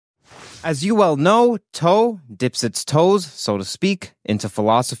As you well know, Toe dips its toes, so to speak, into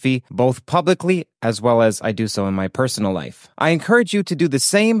philosophy, both publicly as well as I do so in my personal life. I encourage you to do the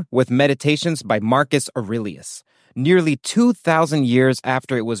same with Meditations by Marcus Aurelius. Nearly 2,000 years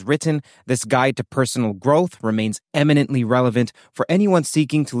after it was written, this guide to personal growth remains eminently relevant for anyone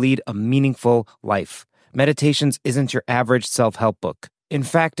seeking to lead a meaningful life. Meditations isn't your average self-help book. In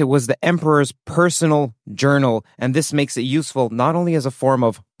fact, it was the emperor's personal journal, and this makes it useful not only as a form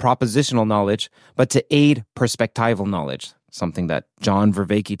of propositional knowledge, but to aid perspectival knowledge, something that John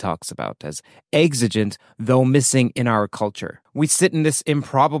Vervaeke talks about as exigent, though missing in our culture. We sit in this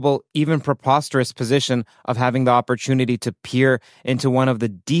improbable, even preposterous position of having the opportunity to peer into one of the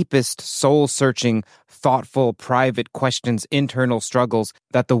deepest, soul-searching, thoughtful, private questions, internal struggles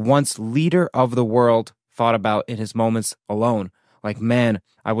that the once leader of the world thought about in his moments alone. Like, man,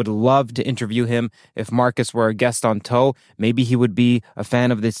 I would love to interview him if Marcus were a guest on Toe. Maybe he would be a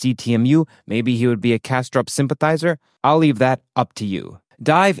fan of the CTMU. Maybe he would be a Kastrup sympathizer. I'll leave that up to you.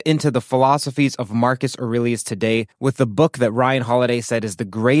 Dive into the philosophies of Marcus Aurelius today with the book that Ryan Holiday said is the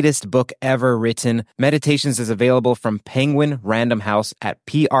greatest book ever written. Meditations is available from Penguin Random House at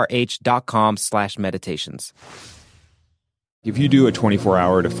prh.com/meditations. If you do a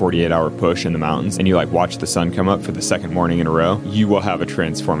 24-hour to 48-hour push in the mountains and you watch the sun come up for the second morning in a row, you will have a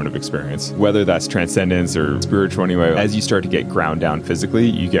transformative experience. Whether that's transcendence or spiritual anyway, as you start to get ground down physically,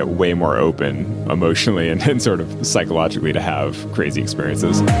 you get way more open emotionally and sort of psychologically to have crazy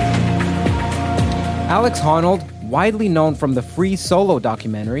experiences. Alex Honnold, widely known from the Free Solo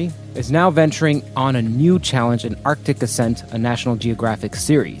documentary, is now venturing on a new challenge in Arctic Ascent, a National Geographic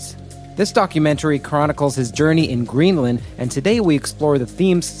series. This documentary chronicles his journey in Greenland, and today we explore the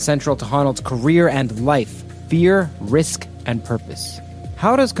themes central to Honnold's career and life: fear, risk, and purpose.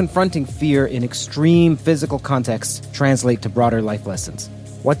 How does confronting fear in extreme physical contexts translate to broader life lessons?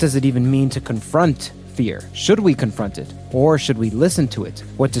 What does it even mean to confront fear? Should we confront it, or should we listen to it?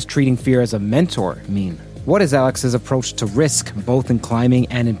 What does treating fear as a mentor mean? What is Alex's approach to risk, both in climbing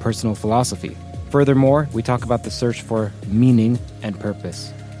and in personal philosophy? Furthermore, we talk about the search for meaning and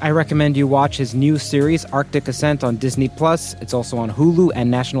purpose. I recommend you watch his new series, Arctic Ascent, on Disney+. It's also on Hulu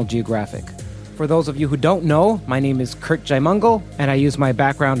and National Geographic. For those of you who don't know, my name is Kurt Jaimungal, and I use my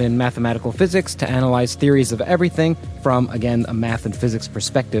background in mathematical physics to analyze theories of everything from, again, a math and physics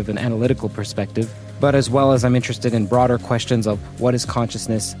perspective, an analytical perspective, but as well as I'm interested in broader questions of what is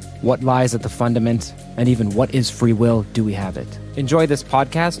consciousness, what lies at the fundament, and even what is free will, do we have it? Enjoy this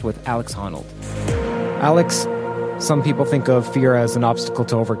podcast with Alex Honnold. Alex, some people think of fear as an obstacle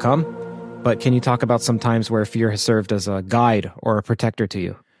to overcome, but can you talk about some times where fear has served as a guide or a protector to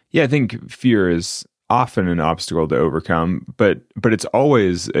you? Yeah, I think fear is often an obstacle to overcome, but it's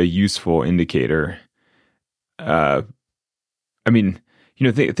always a useful indicator. Think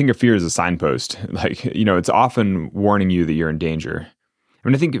of fear as a signpost. It's often warning you that you're in danger.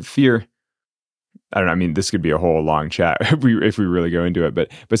 I think fear, I don't know, this could be a whole long chat if we really go into it, but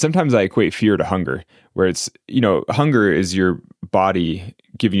sometimes I equate fear to hunger, where it's, hunger is your body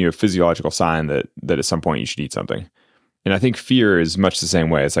giving you a physiological sign that at some point you should eat something. And I think fear is much the same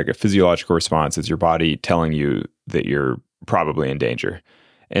way. It's like a physiological response. It's your body telling you that you're probably in danger.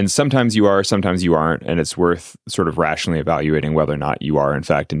 And sometimes you are, sometimes you aren't, and it's worth sort of rationally evaluating whether or not you are in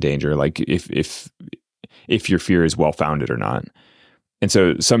fact in danger, like if your fear is well-founded or not. And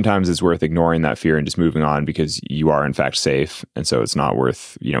so sometimes it's worth ignoring that fear and just moving on because you are in fact safe. And so it's not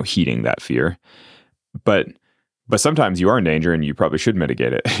worth, heeding that fear. But sometimes you are in danger and you probably should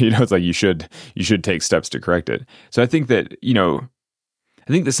mitigate it. It's like you should take steps to correct it. So I think that,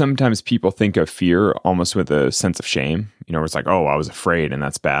 sometimes people think of fear almost with a sense of shame, where it's like, oh, I was afraid and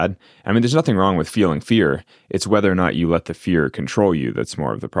that's bad. There's nothing wrong with feeling fear. It's whether or not you let the fear control you that's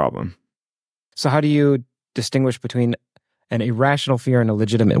more of the problem. So how do you distinguish between an irrational fear and a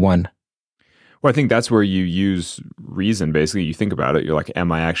legitimate one? Well, I think that's where you use reason. Basically, you think about it. You're like,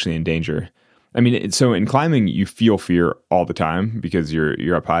 am I actually in danger? So in climbing, you feel fear all the time because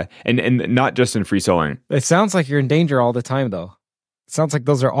you're up high, and not just in free soloing. It sounds like you're in danger all the time, though. It sounds like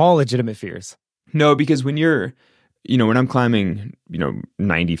those are all legitimate fears. No, because when when I'm climbing,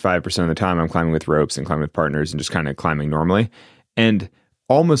 95% of the time I'm climbing with ropes and climbing with partners and just kind of climbing normally, and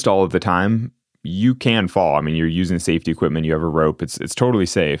almost all of the time you can fall. You're using safety equipment. You have a rope. It's totally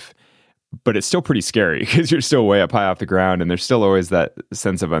safe. But it's still pretty scary because you're still way up high off the ground, and there's still always that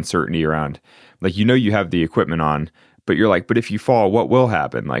sense of uncertainty around. You have the equipment on, but you're like, but if you fall, what will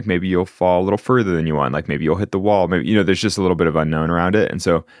happen? Maybe you'll fall a little further than you want. Maybe you'll hit the wall. Maybe, there's just a little bit of unknown around it. And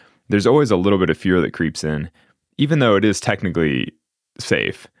so there's always a little bit of fear that creeps in, even though it is technically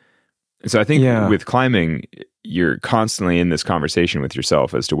safe. So I think Yeah. with climbing, you're constantly in this conversation with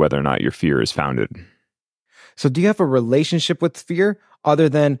yourself as to whether or not your fear is founded. So do you have a relationship with fear other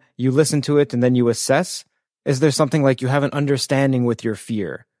than you listen to it and then you assess? Is there something like you have an understanding with your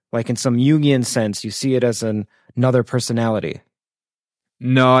fear? Like in some Jungian sense, you see it as another personality.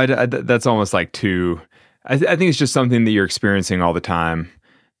 No, that's almost like too. I think it's just something that you're experiencing all the time,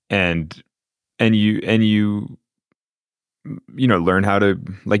 and you learn how to,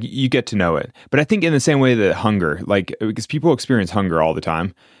 like, you get to know it. But I think in the same way that hunger, like, because people experience hunger all the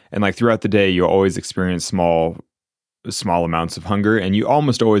time, and like throughout the day you always experience small amounts of hunger, and you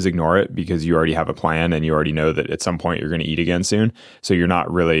almost always ignore it because you already have a plan and you already know that at some point you're going to eat again soon, so you're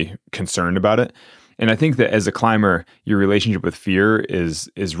not really concerned about it. And I think that as a climber, your relationship with fear is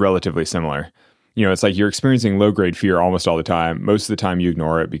relatively similar. It's like you're experiencing low grade fear almost all the time. Most of the time you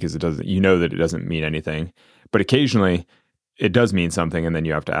ignore it because that it doesn't mean anything. But occasionally it does mean something, and then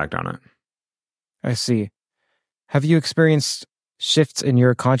you have to act on it. I see. Have you experienced shifts in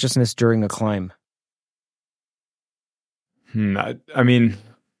your consciousness during a climb? I mean,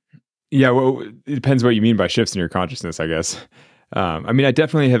 yeah, well, it depends what you mean by shifts in your consciousness, I guess. I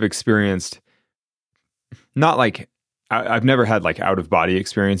definitely have experienced, not like, I've never had like out of body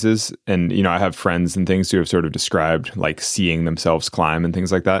experiences. And, I have friends and things who have sort of described like seeing themselves climb and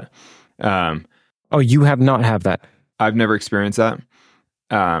things like that. Oh, you have not had that? I've never experienced that.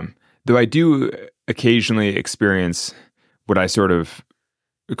 Though I do occasionally experience what I sort of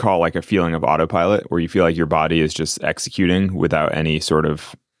call like a feeling of autopilot, where you feel like your body is just executing without any sort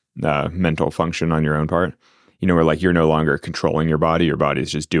of mental function on your own part. Where like you're no longer controlling your body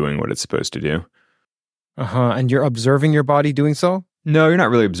is just doing what it's supposed to do. And you're observing your body doing so? No, you're not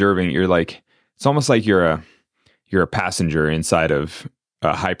really observing. You're like, it's almost like you're a passenger inside of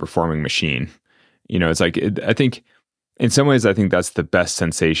a high performing machine. It's like, I think in some ways, I think that's the best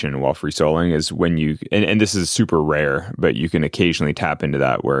sensation while free soloing, is when you, and this is super rare, but you can occasionally tap into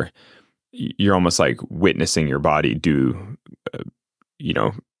that where you're almost like witnessing your body do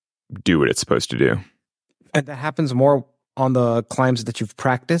what it's supposed to do. And that happens more on the climbs that you've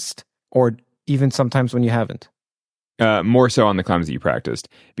practiced, or even sometimes when you haven't? More so on the climbs that you practiced,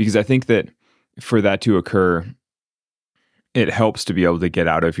 because I think that for that to occur, it helps to be able to get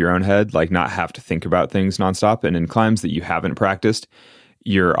out of your own head, like not have to think about things nonstop. And in climbs that you haven't practiced,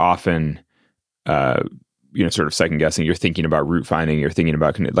 you're often, sort of second guessing. You're thinking about route finding. You're thinking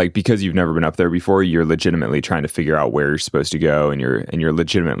about, like, because you've never been up there before, you're legitimately trying to figure out where you're supposed to go, and you're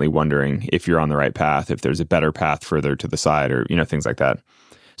legitimately wondering if you're on the right path, if there's a better path further to the side, or things like that.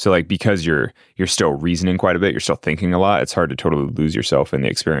 So like, because you're still reasoning quite a bit, you're still thinking a lot, it's hard to totally lose yourself in the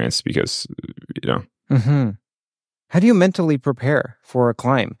experience because, Mm-hmm. How do you mentally prepare for a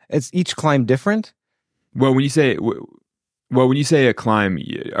climb? Is each climb different? Well, when you say a climb,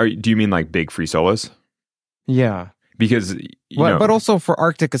 do you mean like big free solos? Yeah. Because, but also for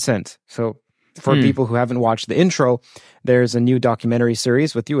Arctic ascent. So for people who haven't watched the intro, there's a new documentary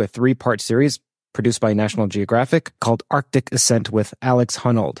series with you, a 3-part series produced by National Geographic called Arctic Ascent with Alex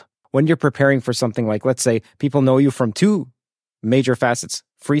Honnold. When you're preparing for something like, let's say, people know you from 2 major facets,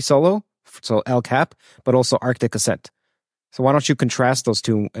 free solo, so El Cap, but also Arctic Ascent. So why don't you contrast those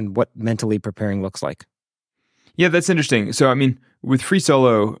two and what mentally preparing looks like? Yeah, that's interesting. So, with free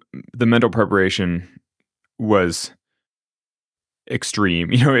solo, the mental preparation was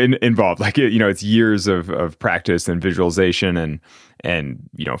extreme, involved. Like, it's years of practice and visualization and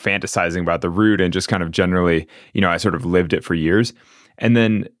fantasizing about the route, and just kind of generally, I sort of lived it for years. And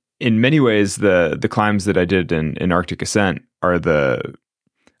then in many ways, the climbs that I did in Arctic Ascent are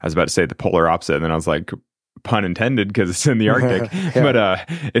I was about to say the polar opposite, and then I was like, pun intended, because it's in the Arctic. Yeah. But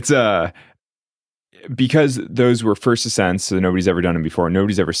it's because those were first ascents, so nobody's ever done them before.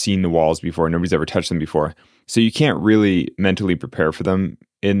 Nobody's ever seen the walls before. Nobody's ever touched them before. So you can't really mentally prepare for them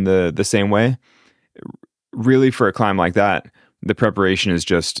in the same way. Really, for a climb like that, the preparation is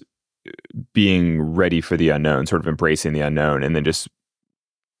just being ready for the unknown, sort of embracing the unknown, and then just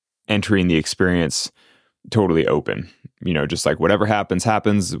entering the experience totally open. Just like whatever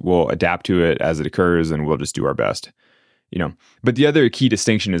happens, we'll adapt to it as it occurs, and we'll just do our best. But the other key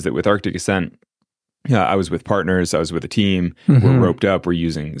distinction is that with Arctic Ascent, I was with partners, I was with a team, we're roped up, we're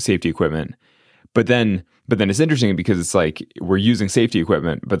using safety equipment. But then it's interesting because it's like we're using safety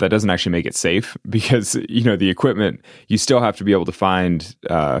equipment, but that doesn't actually make it safe, because, the equipment, you still have to be able to find,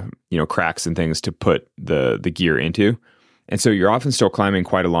 cracks and things to put the gear into. And so you're often still climbing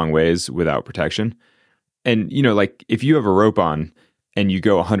quite a long ways without protection. And, like if you have a rope on and you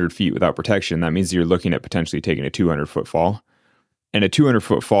go 100 feet without protection, that means you're looking at potentially taking a 200-foot fall. And a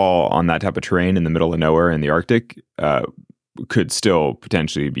 200-foot fall on that type of terrain in the middle of nowhere in the Arctic could still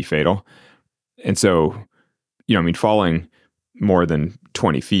potentially be fatal. And so, falling more than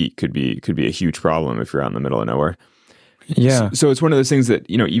 20 feet could be a huge problem if you're out in the middle of nowhere. Yeah. So it's one of those things that,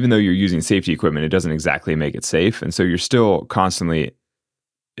 even though you're using safety equipment, it doesn't exactly make it safe. And so you're still constantly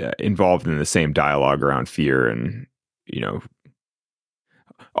involved in the same dialogue around fear. And,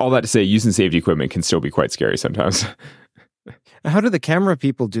 all that to say, using safety equipment can still be quite scary sometimes. How do the camera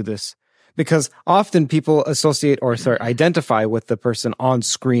people do this? Because often people identify with the person on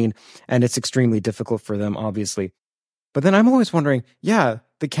screen, and it's extremely difficult for them, obviously. But then I'm always wondering, the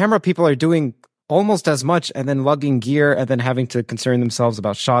camera people are doing almost as much and then lugging gear and then having to concern themselves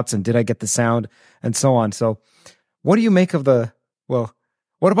about shots and did I get the sound and so on. So what do you make of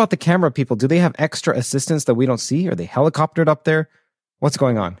what about the camera people? Do they have extra assistants that we don't see? Are they helicoptered up there? What's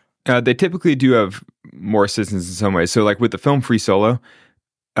going on? They typically do have more assistance in some ways. So like with the film Free Solo,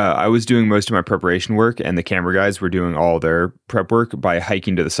 I was doing most of my preparation work and the camera guys were doing all their prep work by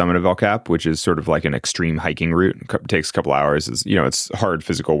hiking to the summit of El Cap, which is sort of like an extreme hiking route. It takes a couple hours. It's hard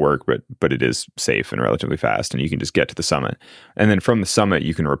physical work, but it is safe and relatively fast and you can just get to the summit. And then from the summit,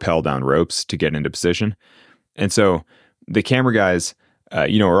 you can rappel down ropes to get into position. And so the camera guys,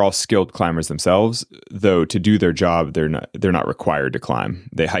 are all skilled climbers themselves, though to do their job, they're not required to climb.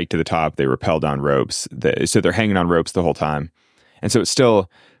 They hike to the top, they rappel down ropes. So they're hanging on ropes the whole time. And so it's still,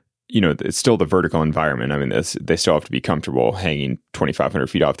 it's still the vertical environment. I mean, they still have to be comfortable hanging 2,500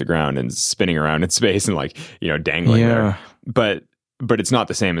 feet off the ground and spinning around in space and dangling there. But it's not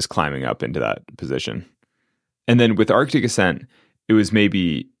the same as climbing up into that position. And then with Arctic Ascent, it was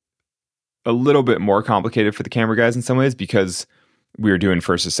maybe a little bit more complicated for the camera guys in some ways because we were doing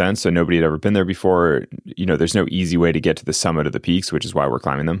first ascent, so nobody had ever been there before. There's no easy way to get to the summit of the peaks, which is why we're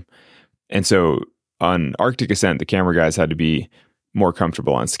climbing them. And so on Arctic Ascent, the camera guys had to be more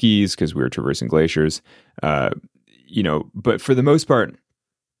comfortable on skis because we were traversing glaciers. But for the most part,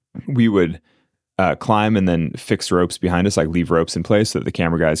 we would climb and then fix ropes behind us, like leave ropes in place so that the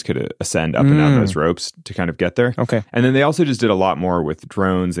camera guys could ascend up and down those ropes to kind of get there. Okay. And then they also just did a lot more with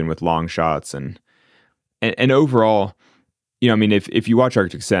drones and with long shots and overall, if you watch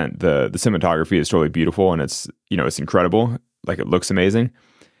Arctic Ascent, the cinematography is totally beautiful and it's incredible. Like it looks amazing,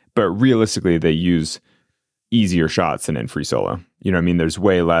 but realistically they use easier shots than in Free Solo. There's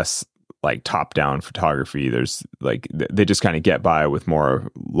way less like top down photography. There's they just kind of get by with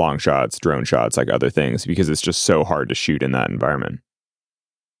more long shots, drone shots, like other things, because it's just so hard to shoot in that environment.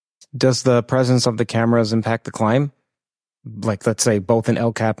 Does the presence of the cameras impact the climb? Like, let's say both in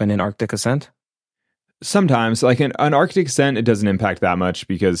El Cap and in Arctic Ascent? Sometimes, like on Arctic Ascent, it doesn't impact that much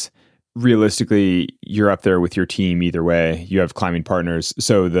because realistically, you're up there with your team either way. You have climbing partners.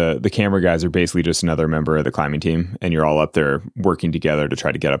 So the camera guys are basically just another member of the climbing team, and you're all up there working together to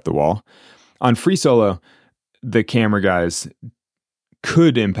try to get up the wall. On Free Solo, the camera guys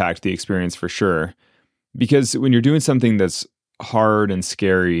could impact the experience for sure, because when you're doing something that's hard and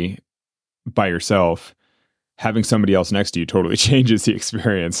scary by yourself, having somebody else next to you totally changes the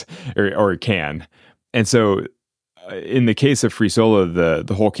experience, or it can. And so in the case of Free Solo,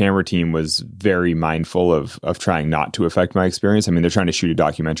 the whole camera team was very mindful of trying not to affect my experience. I mean, they're trying to shoot a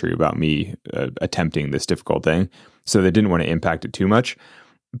documentary about me attempting this difficult thing. So they didn't want to impact it too much.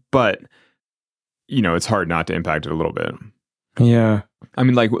 But, it's hard not to impact it a little bit. Yeah. I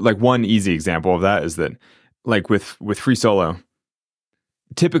mean, like one easy example of that is that, like with Free Solo,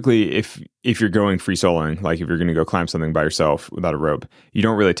 typically if you're going free soloing, like if you're going to go climb something by yourself without a rope, you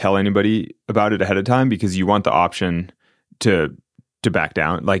don't really tell anybody about it ahead of time because you want the option to back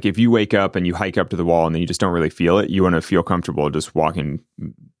down. Like if you wake up and you hike up to the wall and then you just don't really feel it, you want to feel comfortable just walking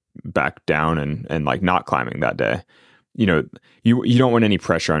back down and like not climbing that day. You don't want any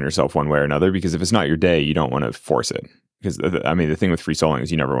pressure on yourself one way or another, because if it's not your day, you don't want to force it. Because the thing with free soloing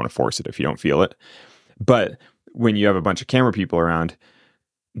is you never want to force it if you don't feel it. But when you have a bunch of camera people around,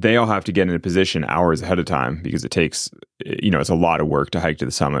 they all have to get in a position hours ahead of time because it takes, it's a lot of work to hike to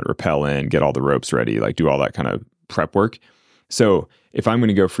the summit, rappel in, get all the ropes ready, like do all that kind of prep work. So if I'm going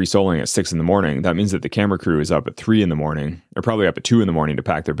to go free soloing at 6 a.m, that means that the camera crew is up at 3 a.m, or probably up at 2 a.m. to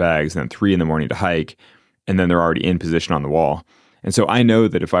pack their bags, and then 3 a.m. to hike, and then they're already in position on the wall. And so I know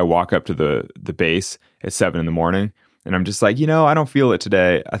that if I walk up to the base at 7 a.m, and I'm just like, I don't feel it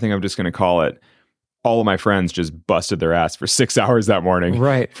today, I think I'm just going to call it, all of my friends just busted their ass for 6 hours that morning,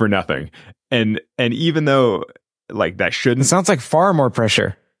 right, for nothing. And even though like that shouldn't, it sounds like far more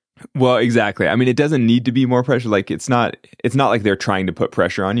pressure. Well, exactly. I mean, it doesn't need to be more pressure. Like it's not like they're trying to put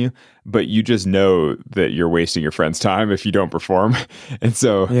pressure on you, but you just know that you're wasting your friend's time if you don't perform. And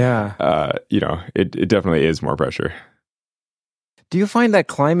so, it definitely is more pressure. Do you find that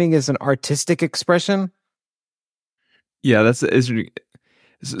climbing is an artistic expression? Yeah,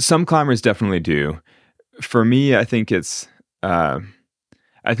 some climbers definitely do. For me, I think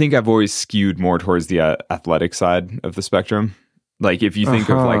I think I've always skewed more towards the athletic side of the spectrum. Like if you think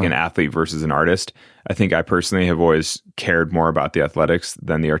of like an athlete versus an artist, I think I personally have always cared more about the athletics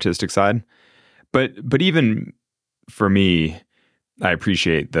than the artistic side. But even for me, I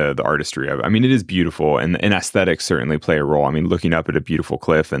appreciate the artistry of it. I mean, it is beautiful, and aesthetics certainly play a role. I mean, looking up at a beautiful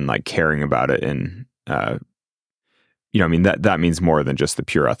cliff and like caring about it, and I mean that means more than just the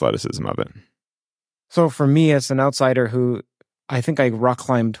pure athleticism of it. So for me, as an outsider who I think I rock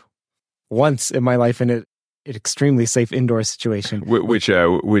climbed once in my life in an extremely safe indoor situation. Which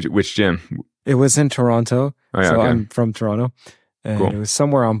gym? It was in Toronto. Oh, yeah, so okay. I'm from Toronto. And Cool. It was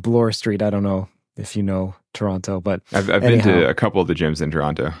somewhere on Bloor Street. I don't know if you know Toronto, but I've been to a couple of the gyms in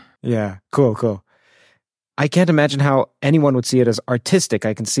Toronto. Yeah, cool. I can't imagine how anyone would see it as artistic.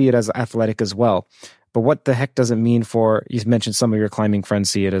 I can see it as athletic as well. But what the heck does it mean for, you mentioned some of your climbing friends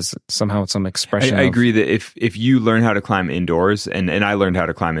see it as somehow some expression I agree that if you learn how to climb indoors, and I learned how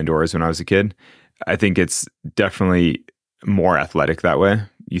to climb indoors when I was a kid, I think it's definitely more athletic that way.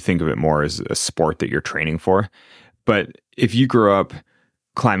 You think of it more as a sport that you're training for. But if you grow up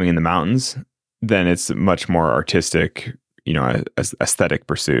climbing in the mountains, then it's much more artistic, aesthetic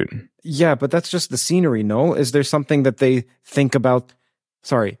pursuit. Yeah, but that's just the scenery, no? Is there something that they think about?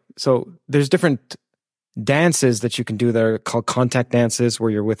 Sorry. So there's different dances that you can do that are called contact dances, where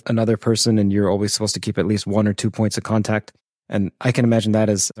you're with another person and you're always supposed to keep at least 1 or 2 points of contact. And I can imagine that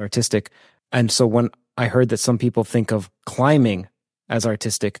as artistic. And so when I heard that some people think of climbing as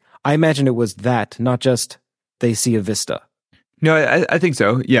artistic, I imagine it was that, not just they see a vista. No, I think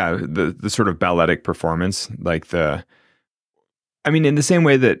so. Yeah, the sort of balletic performance, in the same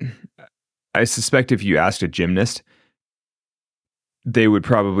way that I suspect if you asked a gymnast, they would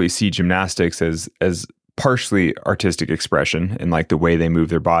probably see gymnastics as partially artistic expression in like the way they move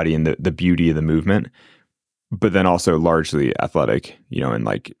their body and the beauty of the movement, but then also largely athletic, and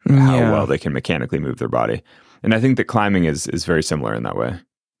like how well they can mechanically move their body. And I think that climbing is very similar in that way.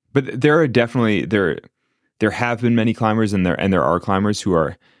 But there are definitely there have been many climbers, and there are climbers who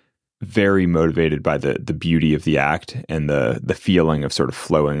are very motivated by the beauty of the act and the feeling of sort of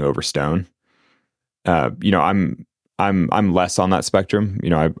flowing over stone. I'm less on that spectrum.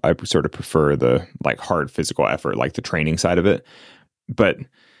 I sort of prefer the like hard physical effort, like the training side of it. But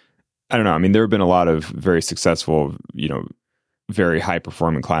I don't know. I mean, there have been a lot of very successful, very high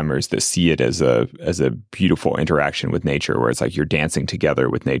performing climbers that see it as a beautiful interaction with nature, where it's like you're dancing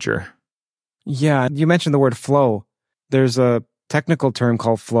together with nature. Yeah, you mentioned the word flow. There's a technical term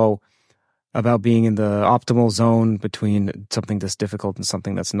called flow about being in the optimal zone between something that's difficult and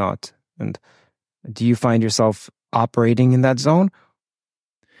something that's not. And do you find yourself operating in that zone?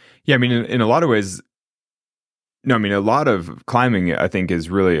 Yeah, I mean, in a lot of ways, no, I mean, a lot of climbing, I think,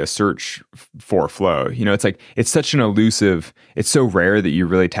 is really a search for flow. It's like, it's such an elusive, it's so rare that you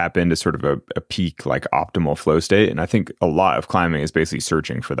really tap into sort of a peak, like optimal flow state. And I think a lot of climbing is basically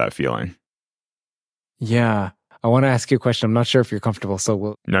searching for that feeling. Yeah. I want to ask you a question. I'm not sure if you're comfortable, so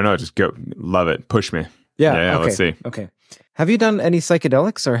we'll... No, just go. Love it. Push me. Yeah, okay. Let's see. Okay. Have you done any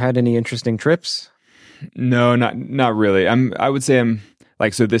psychedelics or had any interesting trips? No, not really. I would say I'm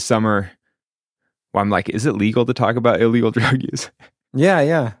like, so this summer, well, I'm like, is it legal to talk about illegal drug use?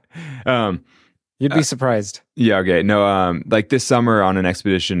 Yeah. You'd be surprised. Yeah. Okay. No. Like this summer on an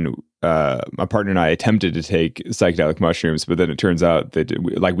expedition, my partner and I attempted to take psychedelic mushrooms, but then it turns out that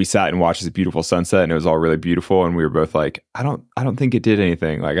we sat and watched this beautiful sunset, and it was all really beautiful, and we were both like, I don't think it did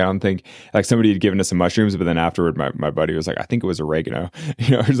anything. Like, I don't think, like, somebody had given us some mushrooms, but then afterward, my buddy was like, I think it was oregano.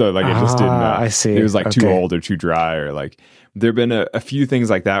 So like it just didn't. I see. It was like too old or too dry, or like there've been a few things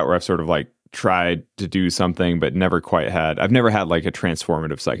like that where I've sort of like tried to do something, but never quite had. I've never had like a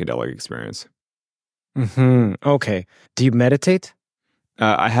transformative psychedelic experience. Okay. Do you meditate?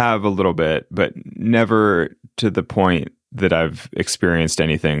 I have a little bit, but never to the point that I've experienced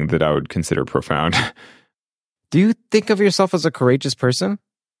anything that I would consider profound. Do you think of yourself as a courageous person?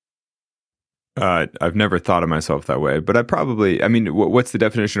 I've never thought of myself that way, but I mean, what's the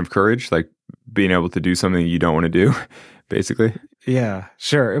definition of courage? Like being able to do something you don't want to do, basically? Yeah,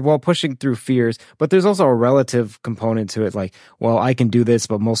 sure. Well, pushing through fears, but there's also a relative component to it. Like, well, I can do this,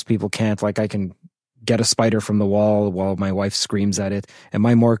 but most people can't. Like, I can get a spider from the wall while my wife screams at it. Am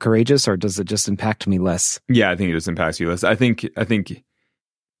I more courageous, or does it just impact me less? Yeah, I think it just impacts you less. I think,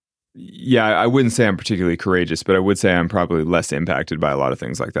 yeah, I wouldn't say I'm particularly courageous, but I would say I'm probably less impacted by a lot of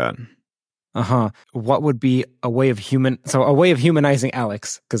things like that. What would be a way of humanizing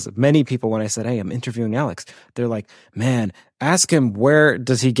Alex? Because many people, when I said, hey, I'm interviewing Alex, they're like, man, ask him where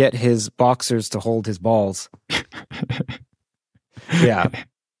does he get his boxers to hold his balls? Yeah.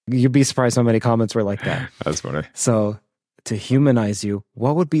 You'd be surprised how many comments were like that. That's funny. So to humanize you,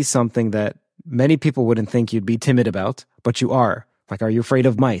 what would be something that many people wouldn't think you'd be timid about, but you are? Like, are you afraid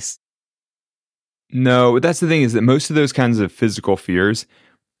of mice? No, that's the thing, is that most of those kinds of physical fears,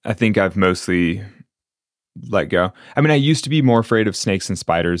 I think I've mostly let go. I mean, I used to be more afraid of snakes and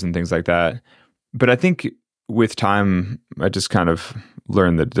spiders and things like that. But I think with time, I just kind of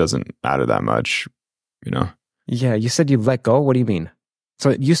learned that it doesn't matter that much, you know? Yeah, you said you let go. What do you mean? So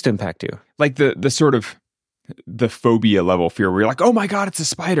it used to impact you. Like the sort of the phobia level fear where you're like, oh my God, it's a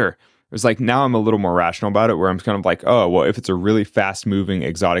spider. It was like, now I'm a little more rational about it, where I'm kind of like, oh, well, if it's a really fast moving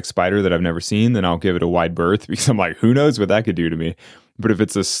exotic spider that I've never seen, then I'll give it a wide berth, because I'm like, who knows what that could do to me? But if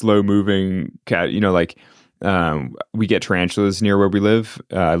it's a slow moving cat, you know, like we get tarantulas near where we live.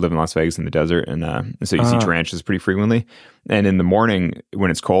 I live in Las Vegas in the desert. And so you see tarantulas pretty frequently. And in the morning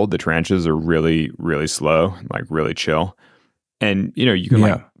when it's cold, the tarantulas are really, really slow, like really chill. And, you know, you can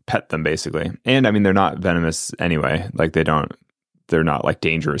like pet them basically. And I mean, they're not venomous anyway. Like they're not like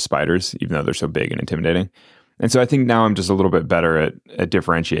dangerous spiders, even though they're so big and intimidating. And so I think now I'm just a little bit better at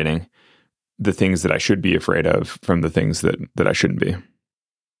differentiating the things that I should be afraid of from the things that I shouldn't be.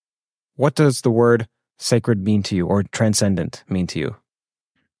 What does the word sacred mean to you, or transcendent mean to you?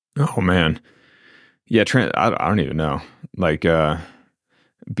 Oh man. Yeah. I don't even know. Like,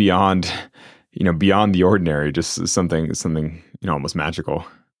 beyond the ordinary, just something, you know, almost magical.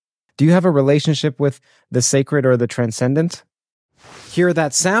 Do you have a relationship with the sacred or the transcendent? Hear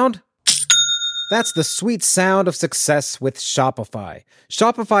that sound? That's the sweet sound of success with Shopify.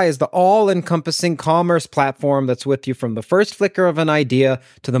 Shopify is the all-encompassing commerce platform that's with you from the first flicker of an idea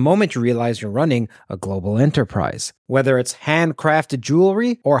to the moment you realize you're running a global enterprise. Whether it's handcrafted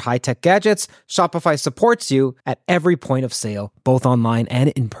jewelry or high-tech gadgets, Shopify supports you at every point of sale, both online and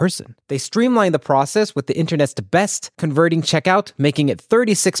in person. They streamline the process with the internet's best converting checkout, making it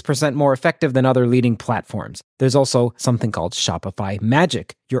 36% more effective than other leading platforms. There's also something called Shopify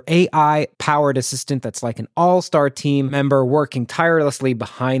Magic, your AI-powered assistant that's like an all-star team member working tirelessly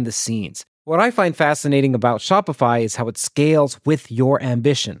behind the scenes. What I find fascinating about Shopify is how it scales with your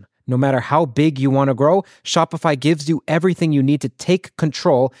ambition. No matter how big you want to grow, Shopify gives you everything you need to take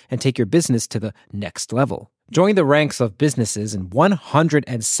control and take your business to the next level. Join the ranks of businesses in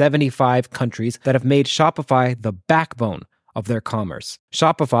 175 countries that have made Shopify the backbone of their commerce.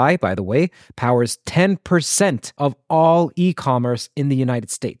 Shopify, by the way, powers 10% of all e-commerce in the United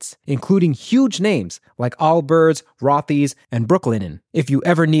States, including huge names like Allbirds, Rothy's, and Brooklinen. If you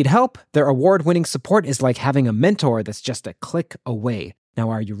ever need help, their award-winning support is like having a mentor that's just a click away. Now,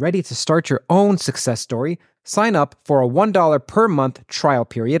 are you ready to start your own success story? Sign up for a $1 per month trial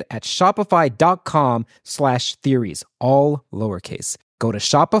period at shopify.com/theories, all lowercase. Go to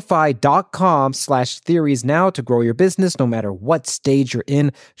shopify.com/theories now to grow your business no matter what stage you're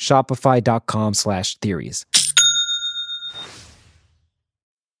in. Shopify.com/theories.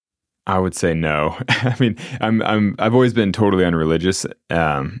 I would say no. I mean, I've always been totally unreligious.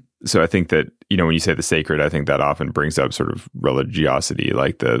 So I think that, you know, when you say the sacred, I think that often brings up sort of religiosity,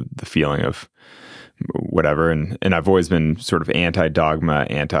 like the feeling of whatever. And I've always been sort of anti-dogma,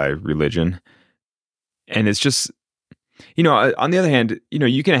 anti-religion. And it's just, you know, on the other hand, you know,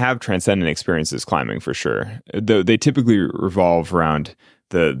 you can have transcendent experiences climbing for sure. Though they typically revolve around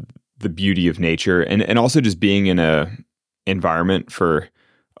the beauty of nature and also just being in a environment for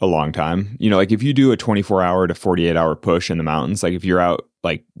a long time. You know, like if you do a 24-hour to 48-hour push in the mountains, like if you're out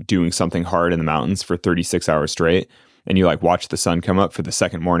like doing something hard in the mountains for 36 hours straight and you like watch the sun come up for the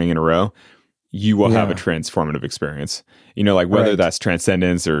second morning in a row, you will have a transformative experience. You know, like whether that's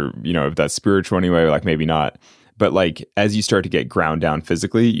transcendence or, you know, if that's spiritual anyway, like maybe not. But like as you start to get ground down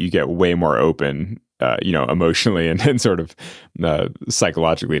physically, you get way more open, you know, emotionally and sort of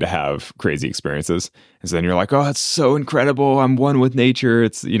psychologically to have crazy experiences. And so then you're like, oh, it's so incredible. I'm one with nature.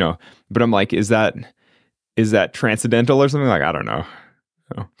 It's, you know, but I'm like, is that transcendental or something? Like, I don't know.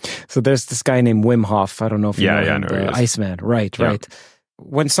 Oh. So there's this guy named Wim Hof. I don't know if you know him, the Iceman. Right.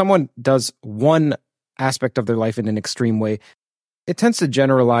 When someone does one aspect of their life in an extreme way, it tends to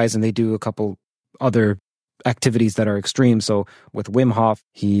generalize and they do a couple other activities that are extreme. So with Wim Hof,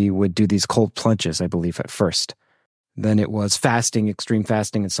 he would do these cold plunges, I believe, at first. Then it was fasting, extreme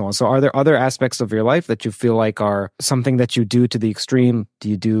fasting, and so on. So are there other aspects of your life that you feel like are something that you do to the extreme? Do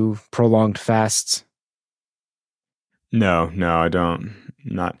you do prolonged fasts? No, I don't.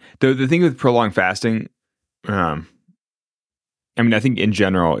 Not the thing with prolonged fasting. I mean, I think in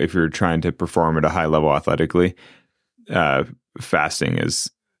general, if you're trying to perform at a high level athletically, fasting is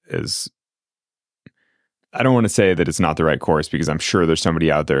I don't want to say that it's not the right course, because I'm sure there's somebody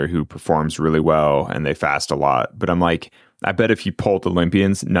out there who performs really well and they fast a lot. But I'm like, I bet if you polled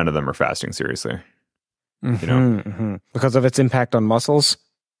Olympians, none of them are fasting seriously. Because of its impact on muscles.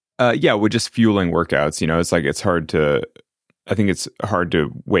 Yeah, with just fueling workouts, it's like I think it's hard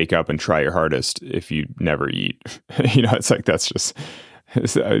to wake up and try your hardest if you never eat. It's like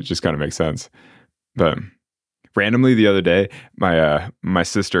it just kind of makes sense. But randomly the other day, my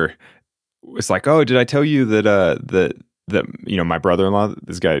sister was like, "Oh, did I tell you that my brother-in-law,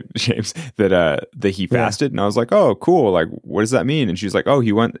 this guy James, that he fasted?" And I was like, "Oh, cool. Like, what does that mean?" And she's like, "Oh,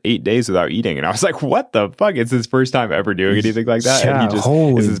 he went 8 days without eating." And I was like, "What the fuck? It's his first time ever doing anything like that." Yeah, and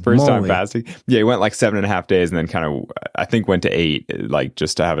it's his first time fasting. Yeah, he went like 7.5 days, and then kind of, I think, went to 8, like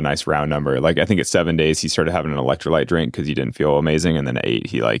just to have a nice round number. Like, I think at 7 days he started having an electrolyte drink because he didn't feel amazing, and then at 8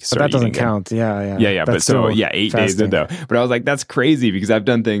 he like started. But that doesn't eating count. Yeah. Yeah. But so 8 days in though. But I was like, that's crazy, because I've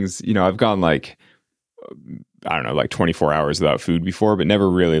done things. I've gone like, I don't know, like 24 hours without food before, but never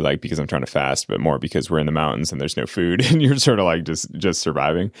really like because I'm trying to fast, but more because we're in the mountains and there's no food and you're sort of like just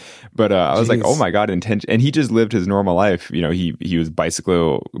surviving. But I was like, oh my God, intention. And he just lived his normal life. He was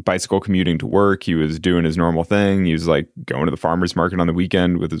bicycle commuting to work. He was doing his normal thing. He was like going to the farmer's market on the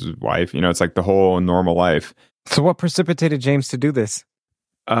weekend with his wife. It's like the whole normal life. So what precipitated James to do this?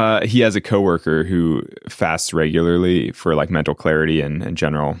 He has a coworker who fasts regularly for like mental clarity and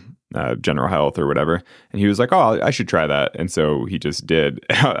general health or whatever, and he was like, "Oh, I should try that," and so he just did.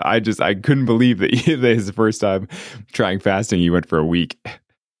 I couldn't believe that his first time trying fasting, he went for a week.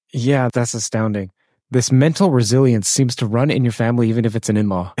 Yeah, that's astounding. This mental resilience seems to run in your family, even if it's an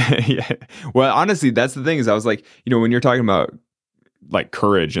in-law. Yeah. Well, honestly, that's the thing, is I was like, when you're talking about like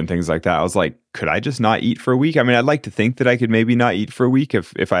courage and things like that, I was like, could I just not eat for a week? I mean, I'd like to think that I could maybe not eat for a week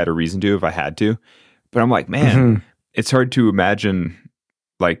if I had a reason to, if I had to, but I'm like, man, it's hard to imagine.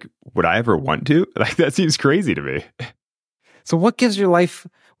 Like, would I ever want to? Like, that seems crazy to me. So what gives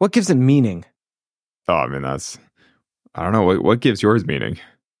it meaning? Oh, I mean, I don't know. What gives yours meaning?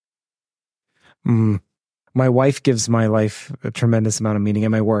 My wife gives my life a tremendous amount of meaning,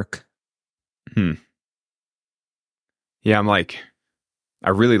 and my work. Yeah, I'm like,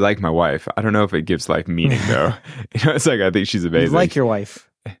 I really like my wife. I don't know if it gives life meaning, though. It's like, I think she's amazing. You like your wife?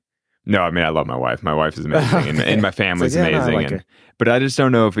 No, I mean, I love my wife. My wife is amazing, and my family's like, amazing. No, I like her. But I just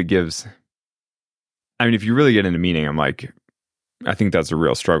don't know if it gives. I mean, if you really get into meaning, I'm like, I think that's a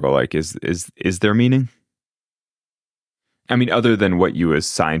real struggle. Like, is there meaning? I mean, other than what you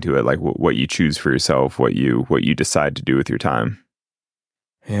assign to it, like what you choose for yourself, what you decide to do with your time.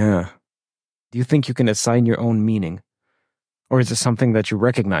 Yeah. Do you think you can assign your own meaning, or is it something that you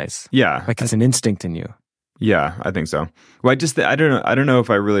recognize? Yeah, like it's an instinct in you. Yeah, I think so. Well, I don't know if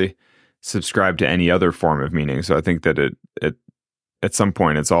I really subscribe to any other form of meaning. So I think that it at some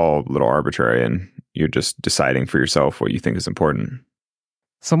point it's all a little arbitrary, and you're just deciding for yourself what you think is important.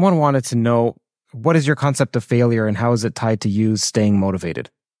 Someone wanted to know, what is your concept of failure, and how is it tied to you staying motivated?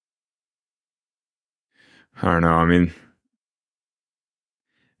 I don't know. I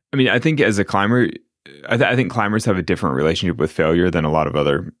mean, I think as a climber, I think climbers have a different relationship with failure than a lot of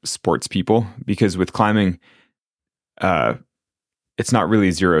other sports people, because with climbing, it's not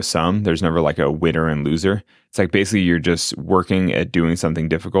really zero sum. There's never like a winner and loser. It's like basically you're just working at doing something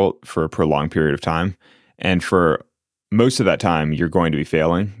difficult for a prolonged period of time. And for most of that time, you're going to be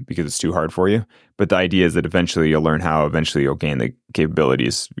failing because it's too hard for you. But the idea is that eventually you'll learn how, eventually you'll gain the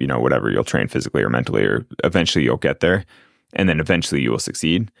capabilities, whatever you'll train physically or mentally, or eventually you'll get there. And then eventually you will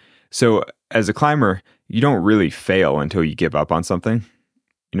succeed. So as a climber, you don't really fail until you give up on something.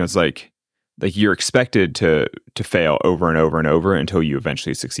 It's like you're expected to fail over and over and over until you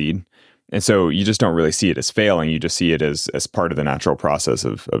eventually succeed. And so you just don't really see it as failing. You just see it as part of the natural process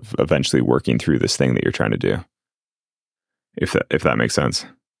of eventually working through this thing that you're trying to do. If that makes sense.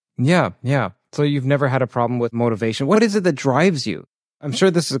 Yeah. So you've never had a problem with motivation. What is it that drives you? I'm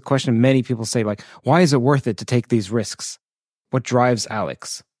sure this is a question many people say, like, why is it worth it to take these risks? What drives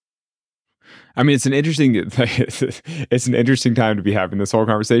Alex? I mean, it's an interesting time to be having this whole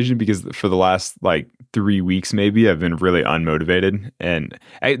conversation, because for the last 3 weeks, maybe, I've been really unmotivated. And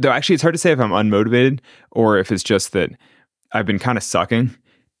though actually it's hard to say if I'm unmotivated or if it's just that I've been kind of sucking,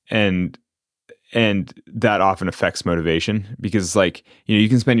 and that often affects motivation, because it's like, you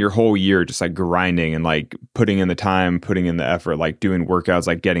can spend your whole year just grinding and putting in the time, putting in the effort, doing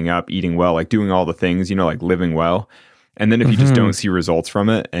workouts, getting up, eating well, doing all the things, living well. And then if you just don't see results from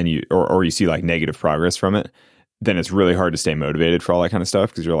it, and you see negative progress from it, then it's really hard to stay motivated for all that kind of stuff,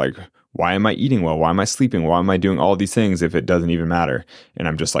 because you're like, why am I eating well? Why am I sleeping? Why am I doing all these things if it doesn't even matter? And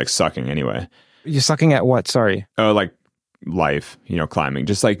I'm just like sucking anyway. You're sucking at what? Sorry. Oh, like life, climbing,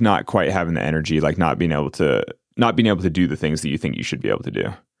 just like not quite having the energy, like not being able to do the things that you think you should be able to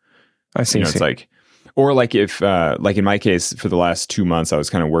do. I see. It's like, or like if, like in my case, for the last 2 months, I was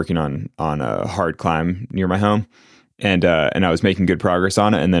kind of working on a hard climb near my home, and I was making good progress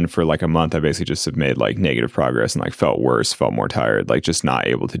on it. And then for like a month, I basically just have made like negative progress and like felt worse, felt more tired, like just not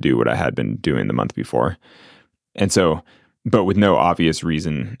able to do what I had been doing the month before. And so, but with no obvious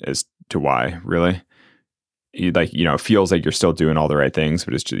reason as to why, really. It feels like you're still doing all the right things,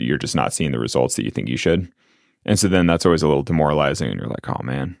 but you're just not seeing the results that you think you should. And so then that's always a little demoralizing, and you're like, oh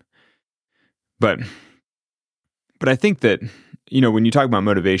man. But I think that, when you talk about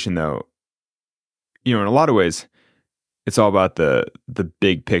motivation though, in a lot of ways, it's all about the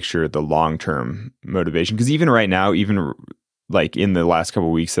big picture, the long-term motivation. Because even right now, even like in the last couple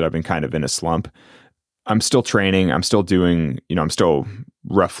of weeks that I've been kind of in a slump, I'm still training. I'm still doing, I'm still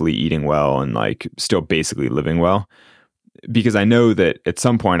roughly eating well and like still basically living well, because I know that at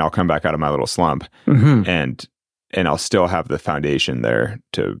some point I'll come back out of my little slump, and I'll still have the foundation there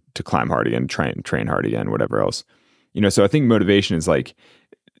to climb hard again, train hard again, whatever else. So I think motivation is like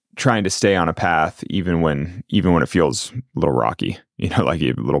trying to stay on a path even when it feels a little rocky, like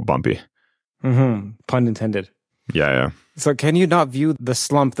a little bumpy. Pun intended. Yeah. So can you not view the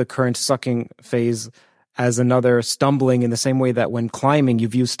slump, the current sucking phase, as another stumbling in the same way that when climbing, you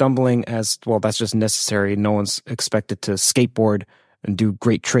view stumbling as, well, that's just necessary. No one's expected to skateboard and do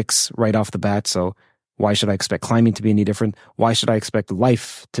great tricks right off the bat. So why should I expect climbing to be any different? Why should I expect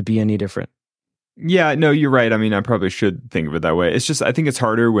life to be any different? Yeah, no, you're right. I mean, I probably should think of it that way. It's just, I think it's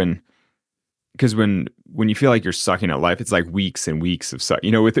harder because when you feel like you're sucking at life, it's like weeks and weeks of suck.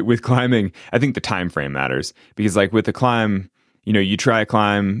 With climbing, I think the time frame matters, because like with the climb, you try a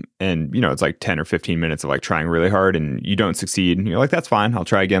climb and, it's like 10 or 15 minutes of like trying really hard and you don't succeed. And you're like, that's fine. I'll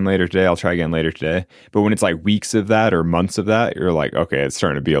try again later today. But when it's like weeks of that or months of that, you're like, okay, it's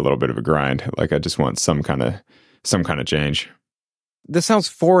starting to be a little bit of a grind. Like I just want some kind of change. This sounds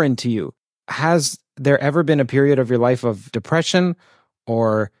foreign to you. Has there ever been a period of your life of depression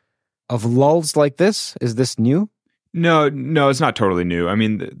or of lulls like this? Is this new? No, it's not totally new. I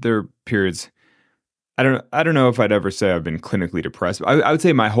mean, there are periods. I don't know if I'd ever say I've been clinically depressed. I would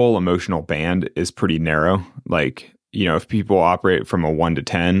say my whole emotional band is pretty narrow. Like, if people operate from a 1 to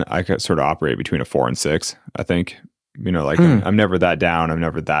 10, I could sort of operate between a 4 and 6, I think. I'm never that down. I'm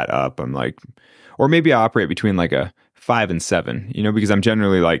never that up. I'm like, or maybe I operate between like a 5 and 7, because I'm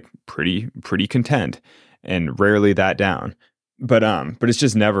generally like pretty content and rarely that down. But it's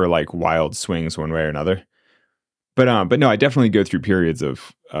just never like wild swings one way or another. But no, I definitely go through periods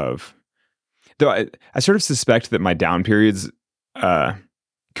of though I sort of suspect that my down periods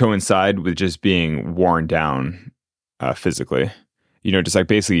coincide with just being worn down physically. Just like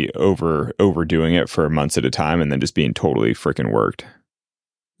basically overdoing it for months at a time and then just being totally freaking worked.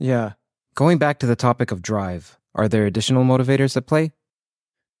 Yeah. Going back to the topic of drive, are there additional motivators at play?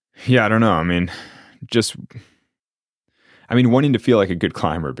 Yeah, I don't know. I mean, wanting to feel like a good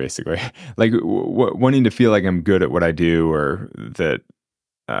climber, basically. Like wanting to feel like I'm good at what I do, or that.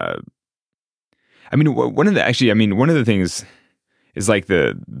 One of the things is like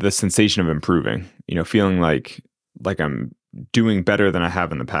the sensation of improving. Feeling like I'm doing better than I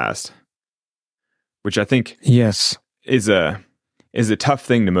have in the past, which I think yes is a tough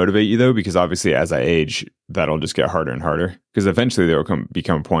thing to motivate you though, because obviously as I age, that'll just get harder and harder, because eventually there will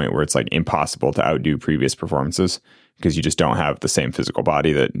become a point where it's like impossible to outdo previous performances, because you just don't have the same physical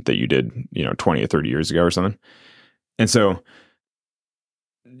body that you did 20 or 30 years ago or something. And so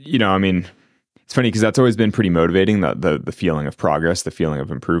it's funny because that's always been pretty motivating, the feeling of progress, the feeling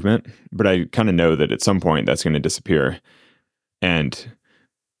of improvement. But I kind of know that at some point that's going to disappear. And,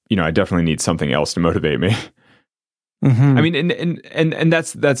 I definitely need something else to motivate me. Mm-hmm. I mean, and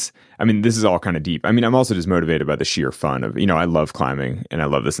that's, this is all kind of deep. I mean, I'm also just motivated by the sheer fun of, I love climbing and I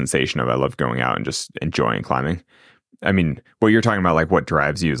love the sensation of, I love going out and just enjoying climbing. I mean, what you're talking about, like what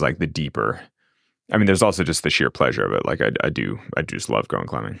drives you is like the deeper. I mean, there's also just the sheer pleasure of it. Like I just love going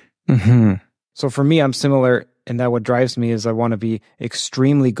climbing. Mm-hmm. So for me, I'm similar in that what drives me is I want to be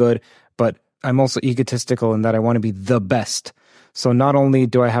extremely good, but I'm also egotistical in that I want to be the best. So not only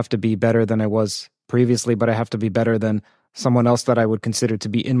do I have to be better than I was previously, but I have to be better than someone else that I would consider to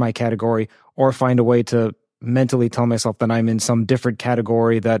be in my category, or find a way to mentally tell myself that I'm in some different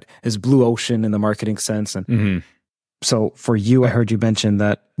category that is blue ocean in the marketing sense. And so for you, I heard you mention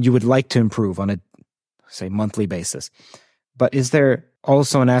that you would like to improve on a, say, monthly basis. But is there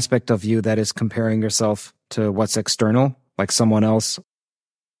also an aspect of you that is comparing yourself to what's external, like someone else?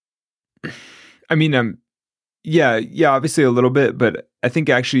 I mean, yeah, obviously a little bit, but I think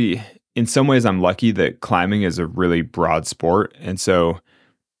actually in some ways I'm lucky that climbing is a really broad sport. And so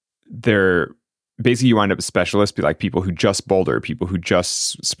basically you wind up as specialists, be like people who just boulder, people who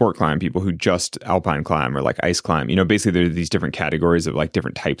just sport climb, people who just alpine climb or like ice climb. Basically there are these different categories of like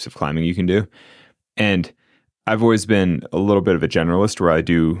different types of climbing you can do. And I've always been a little bit of a generalist where I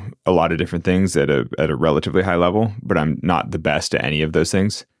do a lot of different things at a relatively high level, but I'm not the best at any of those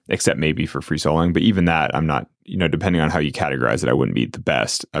things, except maybe for free soloing. But even that, I'm not, depending on how you categorize it, I wouldn't be the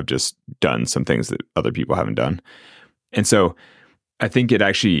best. I've just done some things that other people haven't done. And so I think it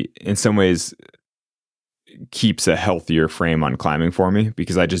actually, in some ways, keeps a healthier frame on climbing for me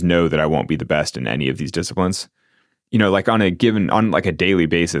because I just know that I won't be the best in any of these disciplines. Like on a daily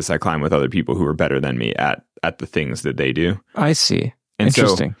basis, I climb with other people who are better than me at the things that they do. I see. And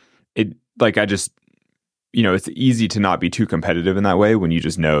interesting. So it's easy to not be too competitive in that way when you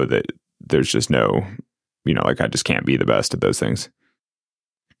just know that there's just no, I just can't be the best at those things.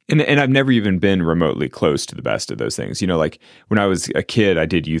 And I've never even been remotely close to the best of those things. Like when I was a kid, I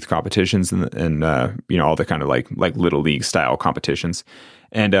did youth competitions and all the kind of like little league style competitions.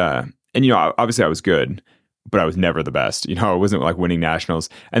 And obviously I was good, but I was never the best. I wasn't like winning nationals.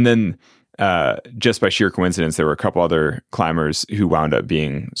 And then just by sheer coincidence, there were a couple other climbers who wound up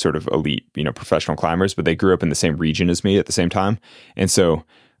being sort of elite, professional climbers, but they grew up in the same region as me at the same time. And so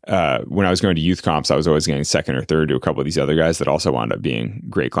when I was going to youth comps, I was always getting second or third to a couple of these other guys that also wound up being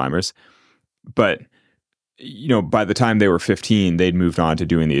great climbers. But, by the time they were 15, they'd moved on to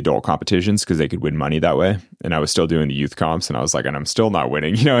doing the adult competitions because they could win money that way. And I was still doing the youth comps and I was like, and I'm still not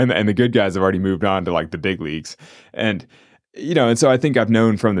winning, and the good guys have already moved on to like the big leagues. And so I think I've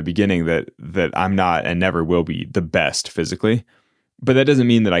known from the beginning that I'm not and never will be the best physically, but that doesn't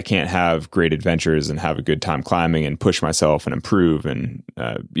mean that I can't have great adventures and have a good time climbing and push myself and improve. And,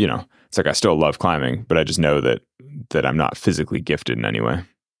 it's like, I still love climbing, but I just know that I'm not physically gifted in any way.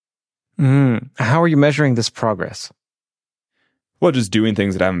 How are you measuring this progress? Well, just doing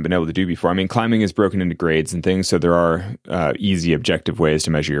things that I haven't been able to do before. I mean, climbing is broken into grades and things. So there are easy, objective ways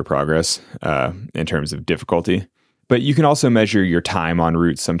to measure your progress in terms of difficulty. But you can also measure your time on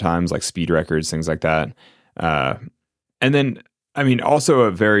routes sometimes, like speed records, things like that. And then, I mean, also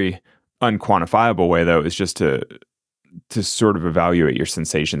a very unquantifiable way, though, is just to sort of evaluate your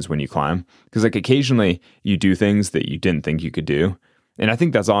sensations when you climb. Because like occasionally you do things that you didn't think you could do. And I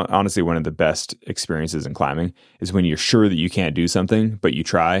think that's honestly one of the best experiences in climbing is when you're sure that you can't do something, but you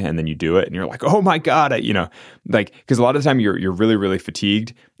try and then you do it and you're like, oh my God, because a lot of the time you're really, really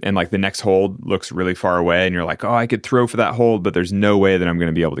fatigued and like the next hold looks really far away and you're like, oh, I could throw for that hold, but there's no way that I'm going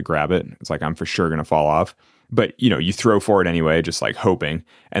to be able to grab it. It's like, I'm for sure going to fall off. But, you throw for it anyway, just like hoping.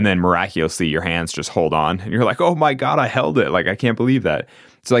 And then miraculously your hands just hold on and you're like, oh my God, I held it. Like, I can't believe that.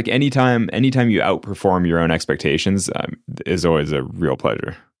 So like anytime you outperform your own expectations is always a real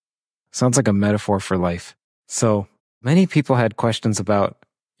pleasure. Sounds like a metaphor for life. So many people had questions about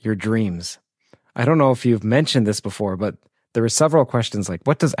your dreams. I don't know if you've mentioned this before, but there were several questions like,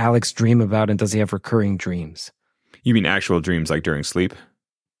 what does Alex dream about and does he have recurring dreams? You mean actual dreams like during sleep?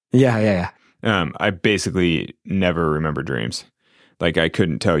 Yeah. I basically never remember dreams. Like I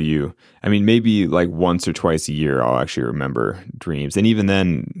couldn't tell you. I mean, maybe like once or twice a year, I'll actually remember dreams. And even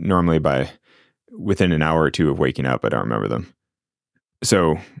then, normally within an hour or two of waking up, I don't remember them.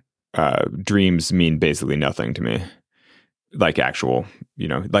 So dreams mean basically nothing to me. Like actual,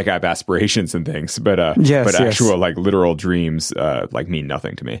 like I have aspirations and things, but actual like literal dreams like mean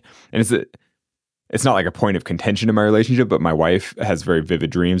nothing to me. And it's not like a point of contention in my relationship, but my wife has very vivid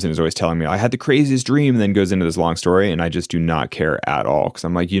dreams and is always telling me, I had the craziest dream, and then goes into this long story. And I just do not care at all. Cause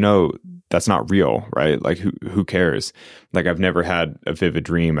I'm like, that's not real, right? Like who cares? Like I've never had a vivid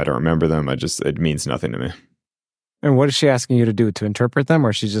dream. I don't remember them. it means nothing to me. And what is she asking you to do? To interpret them,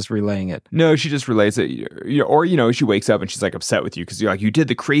 or she's just relaying it? No, she just relays it. Or, she wakes up and she's like upset with you because you're like, you did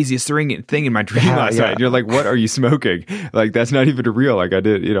the craziest thing in my dream last night. And you're like, what are you smoking? Like, that's not even real. Like I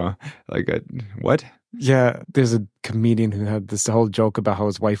did, what? Yeah, there's a comedian who had this whole joke about how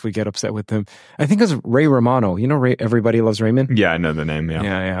his wife would get upset with him. I think it was Ray Romano. Ray, Everybody Loves Raymond? Yeah, I know the name, yeah.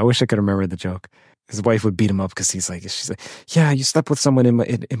 Yeah, I wish I could remember the joke. His wife would beat him up because she's like, yeah, you slept with someone in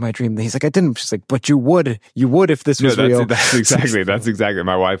my dream. And he's like, I didn't. She's like, but you would if this was real. That's exactly.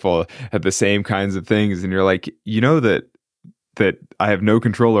 My wife will have the same kinds of things. And you're like, that I have no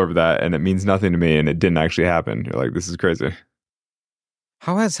control over that and it means nothing to me and it didn't actually happen. You're like, this is crazy.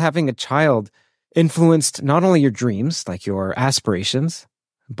 How has having a child influenced not only your dreams, like your aspirations,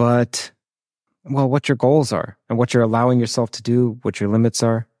 but, what your goals are and what you're allowing yourself to do, what your limits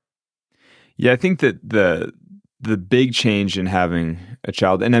are? Yeah, I think that the big change in having a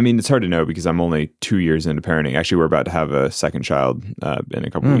child, and I mean, it's hard to know because I'm only 2 years into parenting. Actually, we're about to have a second child in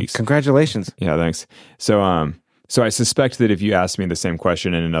a couple weeks. Congratulations. Yeah, thanks. So I suspect that if you asked me the same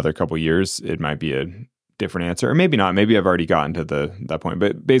question in another couple years, it might be a different answer, or maybe not. Maybe I've already gotten to that point.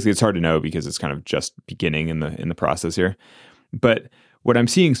 But basically, it's hard to know because it's kind of just beginning in the process here. But what I'm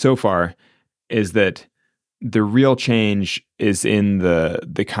seeing so far is that the real change is in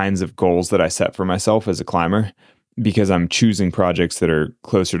the kinds of goals that I set for myself as a climber, because I'm choosing projects that are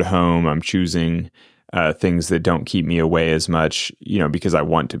closer to home. I'm choosing things that don't keep me away as much, because I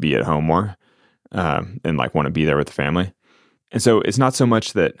want to be at home more and like want to be there with the family. And so it's not so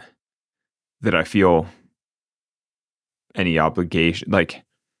much that I feel any obligation. Like,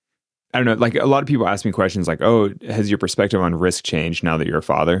 I don't know, like a lot of people ask me questions like, oh, has your perspective on risk changed now that you're a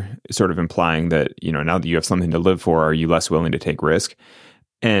father? Sort of implying that, now that you have something to live for, are you less willing to take risk?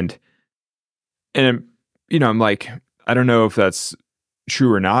 And I'm like, I don't know if that's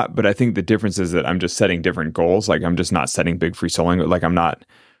true or not, but I think the difference is that I'm just setting different goals. Like, I'm just not setting big free soloing. Like,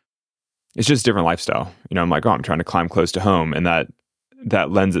 it's just a different lifestyle. I'm like, oh, I'm trying to climb close to home. And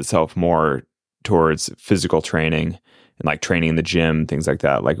that lends itself more towards physical training and like training in the gym, things like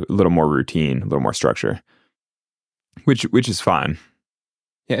that, like a little more routine, a little more structure, which is fine.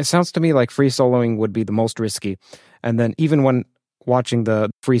 Yeah, it sounds to me like free soloing would be the most risky. And then even when watching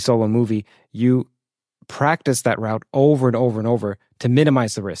the free solo movie, you practice that route over and over and over to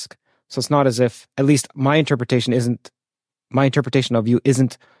minimize the risk. So it's not as if, at least my interpretation of you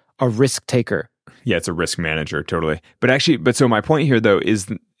isn't a risk taker. Yeah, it's a risk manager, totally. But so my point here though is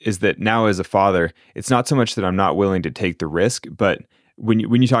that now as a father, it's not so much that I'm not willing to take the risk, but when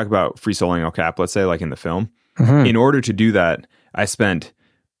you talk about free soloing El Cap, let's say like in the film, in order to do that, I spent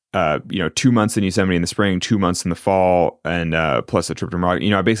 2 months in Yosemite in the spring, 2 months in the fall, and plus a trip to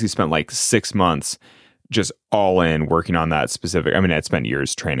Morocco. I basically spent like 6 months just all in working on that specific. I mean, I'd spent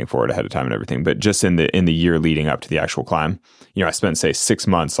years training for it ahead of time and everything, but just in the year leading up to the actual climb, I spent say 6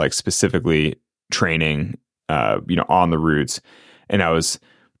 months like specifically training, on the routes, and I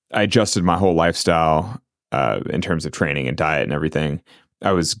adjusted my whole lifestyle in terms of training and diet and everything.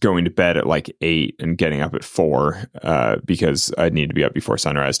 I was going to bed at like 8 and getting up at 4 because I needed to be up before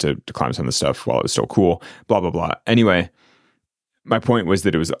sunrise to climb some of the stuff while it was still cool, blah, blah, blah. Anyway, my point was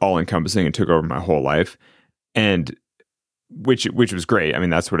that it was all encompassing and took over my whole life, and which was great. I mean,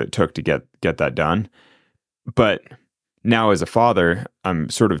 that's what it took to get that done. But now as a father, I'm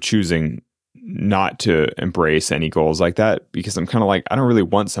sort of choosing not to embrace any goals like that, because I'm kind of like, I don't really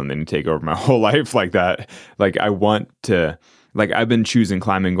want something to take over my whole life like that. Like, I want to, like, I've been choosing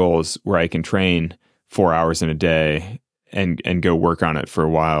climbing goals where I can train 4 hours in a day and go work on it for a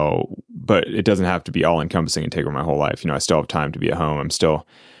while, but it doesn't have to be all encompassing and take over my whole life. I still have time to be at home. I'm still,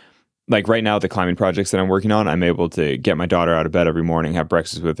 like, right now, the climbing projects that I'm working on, I'm able to get my daughter out of bed every morning, have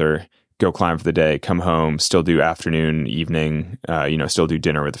breakfast with her, go climb for the day, come home, still do afternoon, evening, still do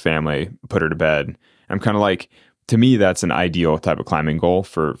dinner with the family, put her to bed. I'm kind of like, to me, that's an ideal type of climbing goal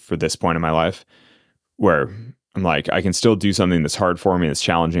for this point in my life, where I'm like, I can still do something that's hard for me, that's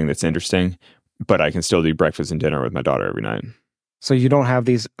challenging, that's interesting, but I can still do breakfast and dinner with my daughter every night. So you don't have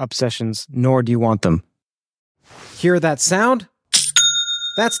these obsessions, nor do you want them. Hear that sound?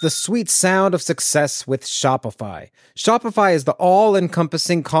 That's the sweet sound of success with Shopify. Shopify is the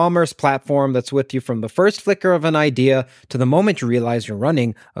all-encompassing commerce platform that's with you from the first flicker of an idea to the moment you realize you're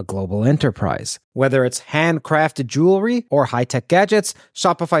running a global enterprise. Whether it's handcrafted jewelry or high-tech gadgets,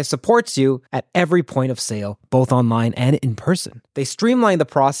 Shopify supports you at every point of sale, both online and in person. They streamline the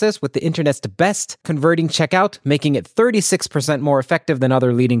process with the internet's best converting checkout, making it 36% more effective than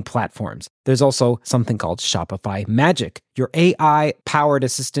other leading platforms. There's also something called Shopify Magic, your AI-powered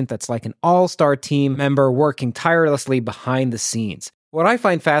assistant that's like an all-star team member working tirelessly behind the scenes. What I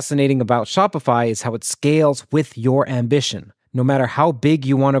find fascinating about Shopify is how it scales with your ambition. No matter how big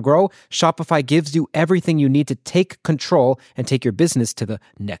you want to grow, Shopify gives you everything you need to take control and take your business to the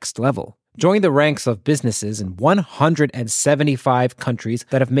next level. Join the ranks of businesses in 175 countries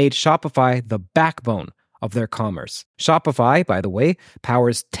that have made Shopify the backbone of their commerce. Shopify, by the way,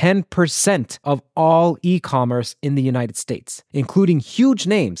 powers 10% of all e-commerce in the United States, including huge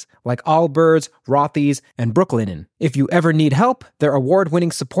names like Allbirds, Rothy's, and Brooklinen. If you ever need help, their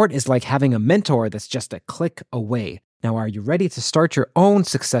award-winning support is like having a mentor that's just a click away. Now, are you ready to start your own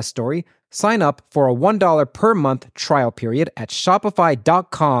success story? Sign up for a $1 per month trial period at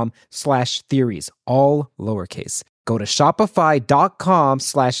shopify.com/theories, all lowercase. Go to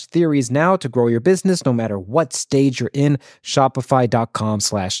shopify.com/theories now to grow your business no matter what stage you're in.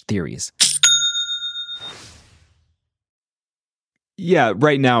 Shopify.com/theories. Yeah,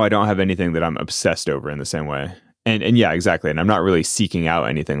 right now I don't have anything that I'm obsessed over in the same way. And yeah, exactly. And I'm not really seeking out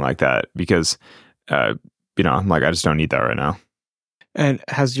anything like that because, I'm like, I just don't need that right now. And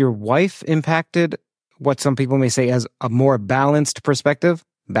has your wife impacted what some people may say as a more balanced perspective?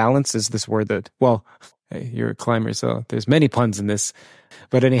 Balance is this word that, well, hey, you're a climber, so there's many puns in this.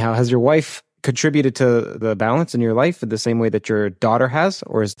 But anyhow, has your wife contributed to the balance in your life in the same way that your daughter has?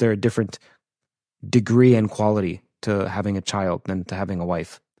 Or is there a different degree and quality to having a child than to having a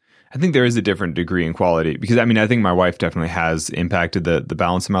wife? I think there is a different degree and quality because I think my wife definitely has impacted the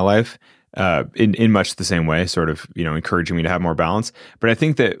balance in my life in much the same way, sort of, encouraging me to have more balance. But I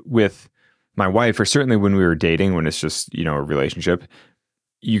think that with my wife, or certainly when we were dating, when it's just, a relationship,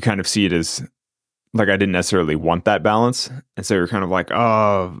 you kind of see it as like I didn't necessarily want that balance. And so you're kind of like,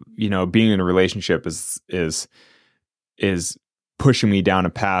 oh, being in a relationship is pushing me down a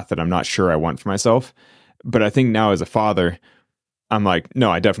path that I'm not sure I want for myself. But I think now as a father, I'm like,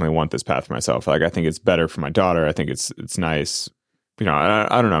 no, I definitely want this path for myself. Like, I think it's better for my daughter. I think it's nice. I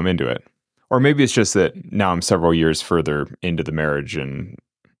don't know. I'm into it. Or maybe it's just that now I'm several years further into the marriage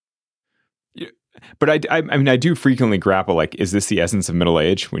but I do frequently grapple, like, is this the essence of middle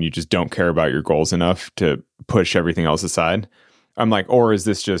age when you just don't care about your goals enough to push everything else aside? I'm like, or is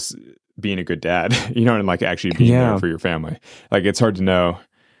this just being a good dad, and like actually being there for your family? Like, it's hard to know.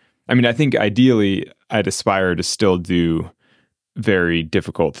 I think ideally I'd aspire to still do very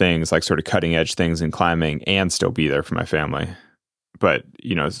difficult things, like sort of cutting edge things in climbing, and still be there for my family. But,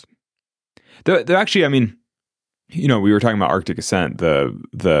 they're actually, we were talking about Arctic Ascent,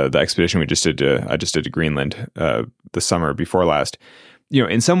 the expedition I just did to Greenland the summer before last.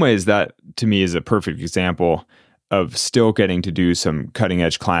 In some ways that to me is a perfect example of still getting to do some cutting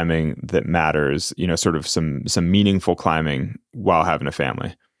edge climbing that matters, sort of some meaningful climbing while having a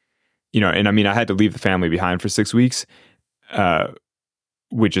family. And I had to leave the family behind for 6 weeks,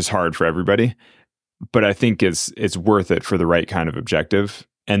 which is hard for everybody, but I think it's worth it for the right kind of objective.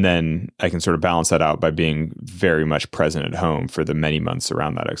 And then I can sort of balance that out by being very much present at home for the many months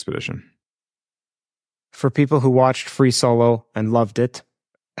around that expedition. For people who watched Free Solo and loved it,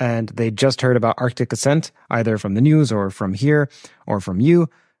 and they just heard about Arctic Ascent, either from the news or from here or from you,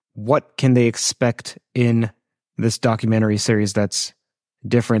 what can they expect in this documentary series that's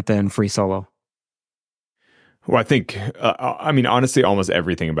different than Free Solo? Well, I think, honestly, almost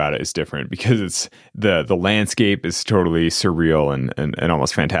everything about it is different because it's the landscape is totally surreal and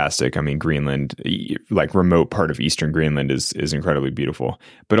almost fantastic. Greenland, like remote part of Eastern Greenland is incredibly beautiful,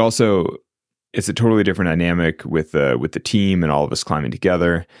 but also it's a totally different dynamic with the team and all of us climbing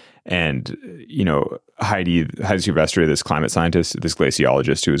together. And, Heidi Silvestri, this climate scientist, this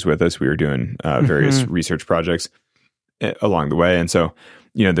glaciologist who was with us, we were doing various research projects along the way. And so,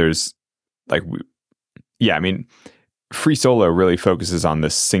 there's like, Free Solo really focuses on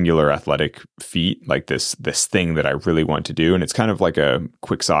this singular athletic feat, like this thing that I really want to do. And it's kind of like a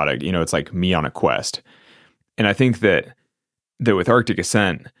quixotic, it's like me on a quest. And I think that with Arctic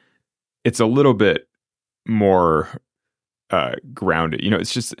Ascent, it's a little bit more grounded.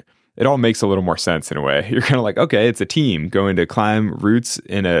 It's just, it all makes a little more sense in a way. You're kind of like, okay, it's a team going to climb routes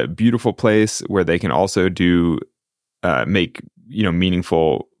in a beautiful place where they can also do, make,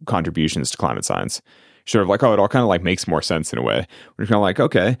 meaningful contributions to climate science. Sort of like, oh, it all kind of like makes more sense in a way. We're kind of like,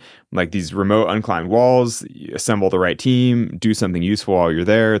 okay, like these remote unclimbed walls, you assemble the right team, do something useful while you're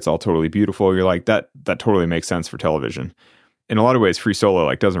there. It's all totally beautiful. You're like, that totally makes sense for television. In a lot of ways, Free Solo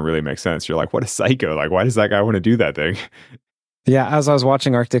like doesn't really make sense. You're like, what a psycho. Like, why does that guy want to do that thing? Yeah, as I was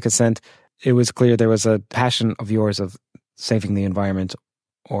watching Arctic Ascent, it was clear there was a passion of yours of saving the environment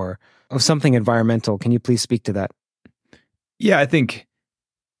or of something environmental. Can you please speak to that? Yeah, I think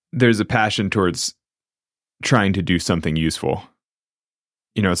there's a passion towards trying to do something useful.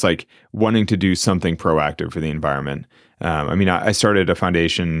 It's like wanting to do something proactive for the environment. I started a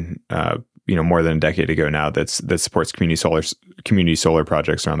foundation, more than a decade ago now that supports community solar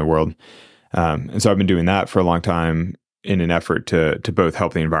projects around the world. And so I've been doing that for a long time in an effort to both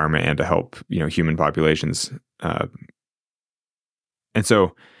help the environment and to help, human populations. And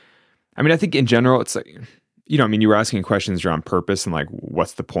so, I think in general, it's like, you were asking questions around purpose and like,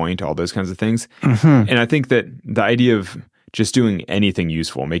 what's the point, all those kinds of things. Mm-hmm. And I think that the idea of just doing anything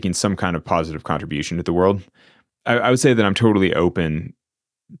useful, making some kind of positive contribution to the world, I would say that I'm totally open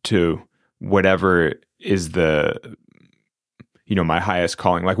to whatever is my highest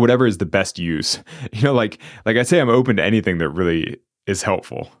calling, like whatever is the best use, like I say, I'm open to anything that really is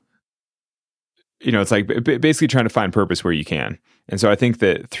helpful. It's like basically trying to find purpose where you can. And so I think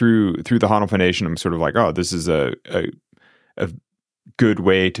that through the Honnold Foundation, I'm sort of like, oh, this is a good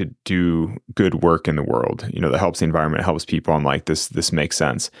way to do good work in the world, that helps the environment, helps people. I'm like, this makes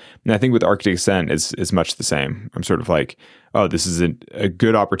sense. And I think with Arctic Ascent is much the same. I'm sort of like, oh, this is a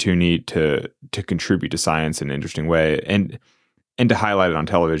good opportunity to contribute to science in an interesting way and to highlight it on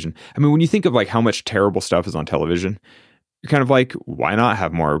television. I mean, when you think of like how much terrible stuff is on television, you're kind of like, why not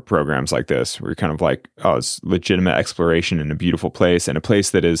have more programs like this? Where you're kind of like, oh, it's legitimate exploration in a beautiful place, and a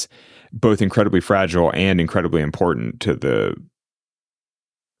place that is both incredibly fragile and incredibly important to the,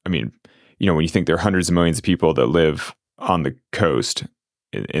 I mean, when you think there are hundreds of millions of people that live on the coast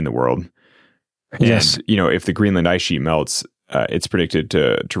in the world. Yes. And, if the Greenland ice sheet melts, it's predicted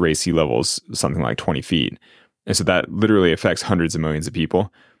to raise sea levels something like 20 feet. And so that literally affects hundreds of millions of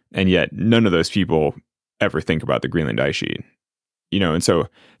people. And yet none of those people ever think about the Greenland ice sheet, and so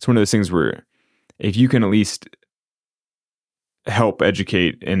it's one of those things where if you can at least help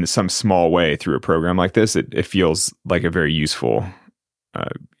educate in some small way through a program like this, it feels like a very useful,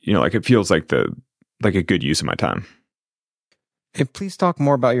 like it feels like a good use of my time. Hey, please talk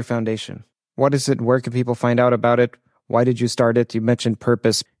more about your foundation. What is it? Where can people find out about it? Why did you start it? You mentioned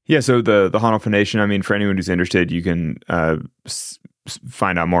purpose. Yeah, so the Honnold Foundation, I mean, for anyone who's interested, you can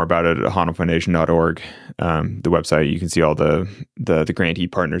find out more about it at honnoldfoundation.org. The website, you can see all the grantee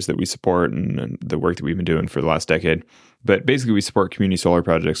partners that we support and the work that we've been doing for the last decade. But basically, we support community solar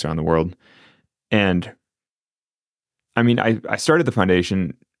projects around the world. And I mean, I started the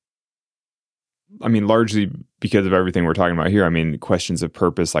foundation, I mean, largely because of everything we're talking about here. I mean, questions of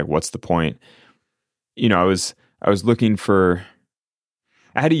purpose, like what's the point? I was looking for,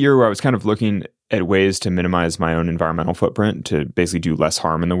 I had a year where I was kind of looking at ways to minimize my own environmental footprint, to basically do less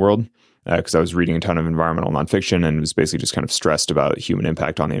harm in the world, because I was reading a ton of environmental nonfiction and was basically just kind of stressed about human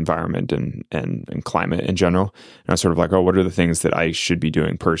impact on the environment and climate in general. And I was sort of like, oh, what are the things that I should be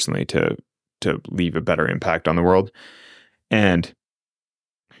doing personally to leave a better impact on the world? And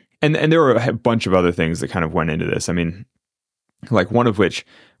there were a bunch of other things that kind of went into this. I mean, like one of which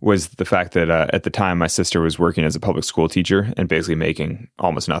was the fact that at the time my sister was working as a public school teacher and basically making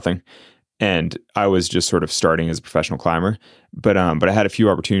almost nothing. And I was just sort of starting as a professional climber. But I had a few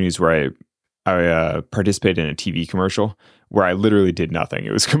opportunities where I participated in a TV commercial where I literally did nothing.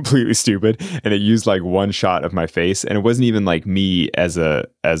 It was completely stupid. And it used like one shot of my face. And it wasn't even like me as a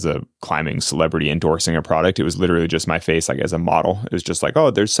climbing celebrity endorsing a product. It was literally just my face, like as a model. It was just like, oh,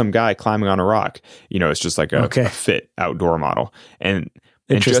 there's some guy climbing on a rock. It's just like a fit outdoor model. And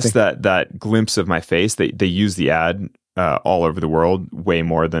just that glimpse of my face, they use the ad all over the world, way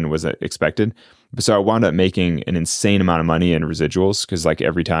more than was expected. So I wound up making an insane amount of money in residuals, because like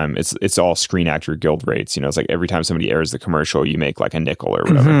every time it's all Screen Actor Guild rates. It's like every time somebody airs the commercial, you make like a nickel or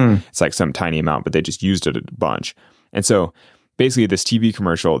whatever. Mm-hmm. It's like some tiny amount, but they just used it a bunch. And so basically this TV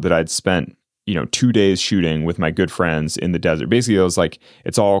commercial that I'd spent 2 days shooting with my good friends in the desert. Basically, it was like,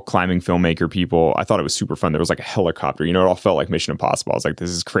 it's all climbing filmmaker people. I thought it was super fun. There was like a helicopter, it all felt like Mission Impossible. I was like,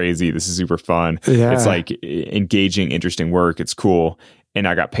 this is crazy. This is super fun. Yeah. It's like engaging, interesting work. It's cool. And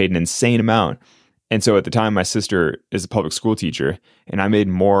I got paid an insane amount. And so at the time, my sister is a public school teacher, and I made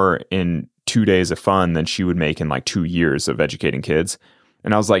more in 2 days of fun than she would make in like 2 years of educating kids.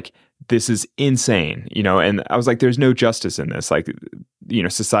 And I was like, this is insane, and I was like, there's no justice in this. Like,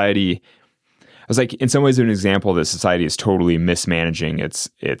 society, I was like, in some ways, there's an example that society is totally mismanaging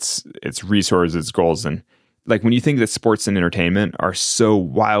its resources, its goals. And like, when you think that sports and entertainment are so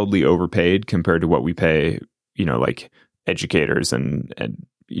wildly overpaid compared to what we pay, like educators and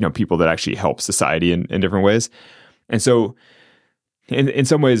people that actually help society in different ways. And so in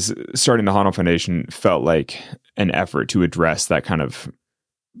some ways, starting the Honnold Foundation felt like an effort to address that kind of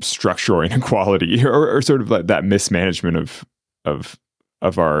structural inequality or sort of like that mismanagement of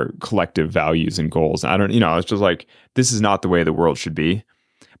our collective values and goals. I was just like, this is not the way the world should be.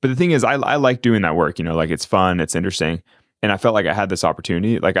 But the thing is, I like doing that work, like it's fun, it's interesting. And I felt like I had this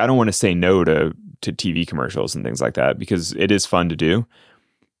opportunity. Like, I don't want to say no to TV commercials and things like that, because it is fun to do,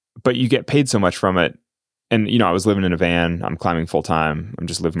 but you get paid so much from it. And, I was living in a van, I'm climbing full time, I'm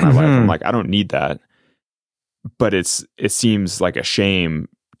just living my life. I'm like, I don't need that. But it seems like a shame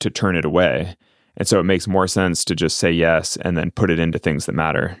to turn it away. And so it makes more sense to just say yes and then put it into things that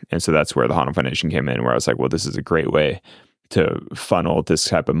matter. And so that's where the Honnold Foundation came in, where I was like, well, this is a great way to funnel this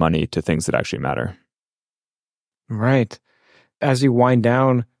type of money to things that actually matter. Right. As you wind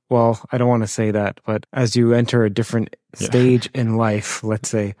down, well, I don't want to say that, but as you enter a different stage in life, let's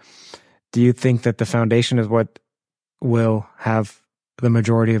say, do you think that the foundation is what will have the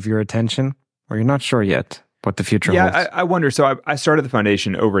majority of your attention? Or you're not sure yet what the future holds? Yeah, I wonder. So I started the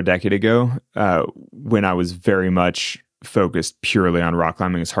foundation over a decade ago when I was very much focused purely on rock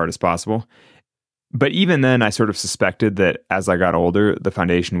climbing as hard as possible. But even then, I sort of suspected that as I got older, the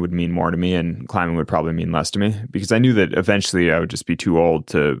foundation would mean more to me and climbing would probably mean less to me, because I knew that eventually I would just be too old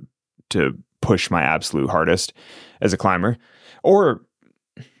to push my absolute hardest as a climber. Or,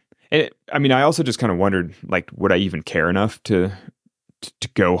 I also just kind of wondered, like, would I even care enough to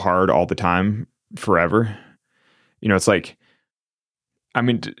go hard all the time forever? It's like,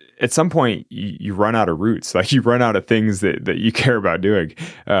 at some point you run out of routes, like you run out of things that you care about doing.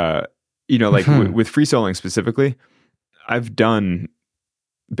 With free soloing specifically, I've done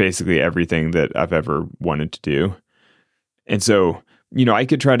basically everything that I've ever wanted to do. And so, I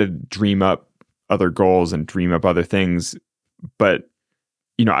could try to dream up other goals and dream up other things, but,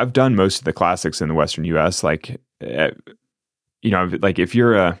 I've done most of the classics in the Western US. Like, if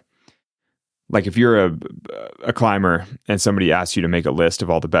you're a climber and somebody asks you to make a list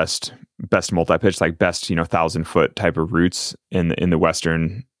of all the best multi-pitch, like best, 1,000-foot type of routes in the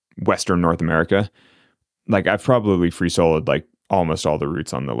Western North America, like I've probably free soloed like almost all the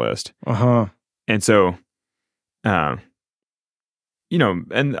routes on the list. And so, and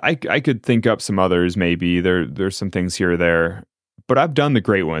I could think up some others. Maybe there's some things here or there, but I've done the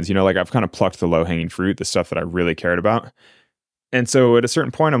great ones. Like I've kind of plucked the low hanging fruit, the stuff that I really cared about. And so at a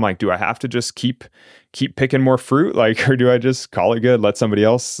certain point, I'm like, do I have to just keep picking more fruit, like, or do I just call it good? Let somebody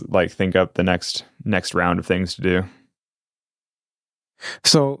else like think up the next round of things to do.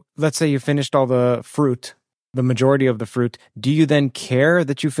 So let's say you finished all the fruit, the majority of the fruit. Do you then care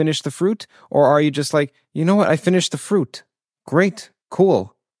that you finished the fruit? Or are you just like, you know what? I finished the fruit. Great.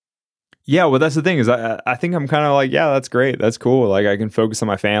 Cool. Yeah, well, that's the thing is I think I'm kind of like, yeah, that's great. That's cool. Like I can focus on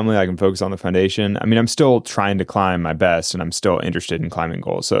my family. I can focus on the foundation. I'm still trying to climb my best and I'm still interested in climbing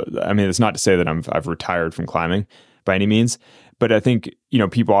goals. So, it's not to say that I've retired from climbing by any means. But I think,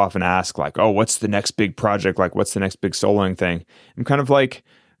 people often ask like, oh, what's the next big project? Like, what's the next big soloing thing? I'm kind of like,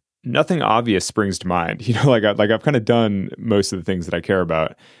 nothing obvious springs to mind. I've kind of done most of the things that I care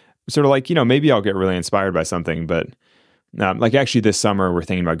about. Sort of like, maybe I'll get really inspired by something. But like actually this summer, we're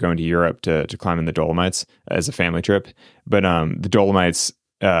thinking about going to Europe to climb in the Dolomites as a family trip. But the Dolomites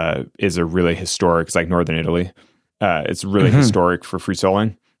is a really historic, it's like northern Italy. It's really historic for free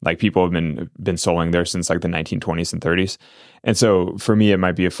soloing. Like people have been soloing there since like the 1920s and 30s. And so for me, it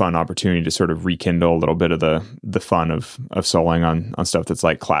might be a fun opportunity to sort of rekindle a little bit of the fun of soloing on stuff that's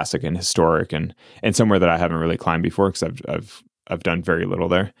like classic and historic and somewhere that I haven't really climbed before because I've done very little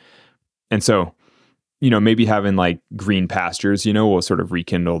there. And so, maybe having like green pastures, will sort of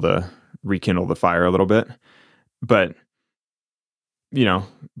rekindle the fire a little bit. But,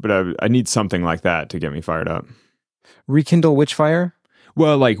 I need something like that to get me fired up. Rekindle which fire?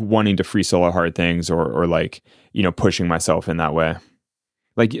 Well, like wanting to free solo hard things or like, pushing myself in that way.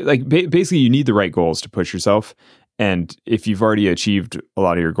 Basically you need the right goals to push yourself. And if you've already achieved a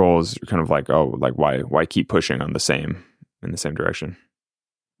lot of your goals, you're kind of like, oh, like why keep pushing in the same direction?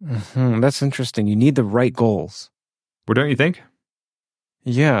 That's interesting. You need the right goals. Well, don't you think?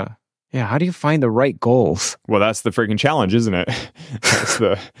 Yeah. How do you find the right goals? Well, that's the freaking challenge, isn't it?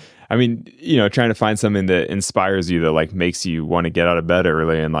 Trying to find something that inspires you, that like makes you want to get out of bed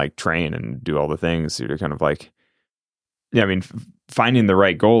early and like train and do all the things. You're kind of like, finding the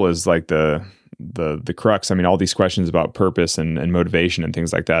right goal is like the crux. All these questions about purpose and motivation and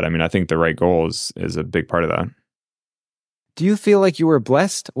things like that. I think the right goal is a big part of that. Do you feel like you were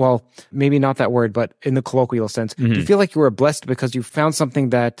blessed? Well, maybe not that word, but in the colloquial sense, do you feel like you were blessed because you found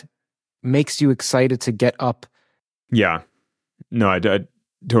something that makes you excited to get up? Yeah. No, I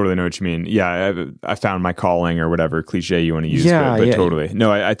totally know what you mean. Yeah, I found my calling or whatever cliche you want to use, but totally. No,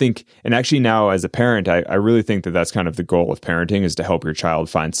 I think, and actually now as a parent, I really think that that's kind of the goal of parenting, is to help your child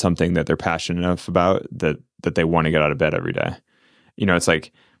find something that they're passionate enough about that they want to get out of bed every day. It's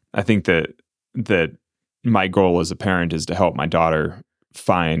like, I think that my goal as a parent is to help my daughter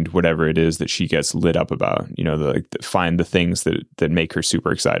find whatever it is that she gets lit up about, find the things that make her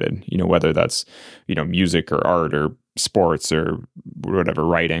super excited, whether that's, music or art or sports or whatever,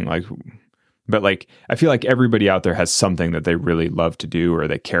 writing, but I feel like everybody out there has something that they really love to do or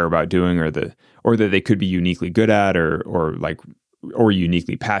they care about doing or that they could be uniquely good at or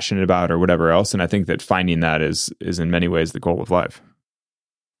uniquely passionate about or whatever else. And I think that finding that is in many ways the goal of life.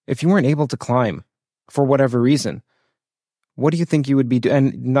 If you weren't able to climb for whatever reason, what do you think you would be doing?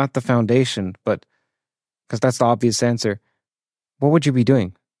 And not the foundation, but because that's the obvious answer. What would you be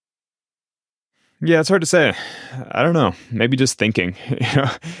doing? Yeah, it's hard to say. I don't know. Maybe just thinking,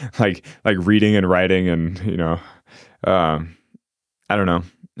 like reading and writing and, I don't know.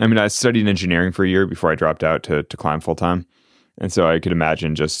 I studied engineering for a year before I dropped out to climb full time. And so I could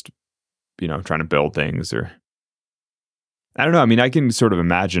imagine just, trying to build things or, I don't know. I can sort of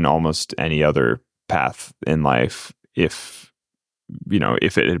imagine almost any other path in life if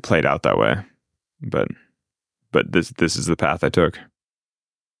it had played out that way. But this is the path I took.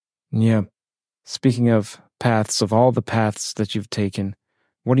 Yeah. Speaking of paths, of all the paths that you've taken,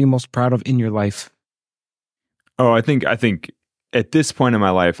 what are you most proud of in your life? Oh, I think at this point in my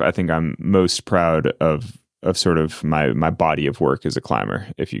life, I think I'm most proud of sort of my body of work as a climber,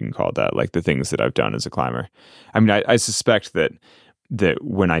 if you can call it that, like the things that I've done as a climber. I mean, I suspect that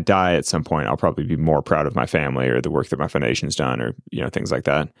when I die at some point, I'll probably be more proud of my family or the work that my foundation's done, or things like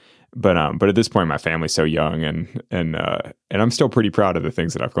that. But at this point, my family's so young, and I'm still pretty proud of the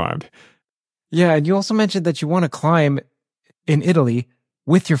things that I've climbed. Yeah, and you also mentioned that you want to climb in Italy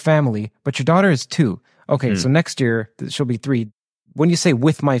with your family, but your daughter is 2. Okay, so next year she'll be 3. When you say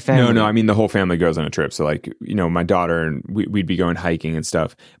with my family, no, I mean the whole family goes on a trip. So like my daughter and we'd be going hiking and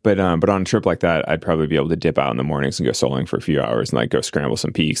stuff. But on a trip like that, I'd probably be able to dip out in the mornings and go soloing for a few hours and like go scramble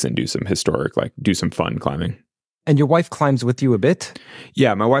some peaks and do some historic, like do some fun climbing. And your wife climbs with you a bit?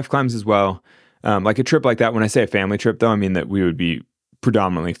 Yeah, my wife climbs as well. Like a trip like that. When I say a family trip, though, I mean that we would be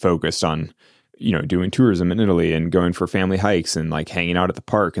predominantly focused on doing tourism in Italy and going for family hikes and like hanging out at the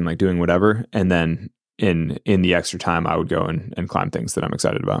park and like doing whatever. And then in the extra time, I would go and climb things that I'm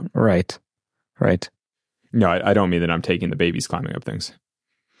excited about. Right. No, I don't mean that I'm taking the babies climbing up things.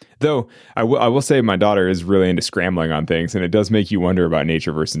 Though I will say my daughter is really into scrambling on things, and it does make you wonder about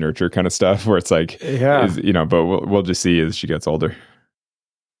nature versus nurture kind of stuff, where it's like, but we'll just see as she gets older.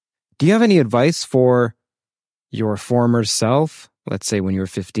 Do you have any advice for your former self, let's say when you were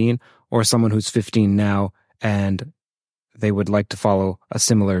 15, or someone who's 15 now and they would like to follow a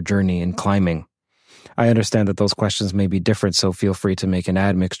similar journey in climbing? I understand that those questions may be different, so feel free to make an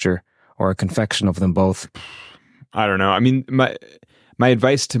admixture or a confection of them both. I don't know. I mean, my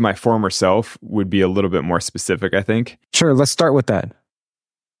advice to my former self would be a little bit more specific, I think. Sure, let's start with that.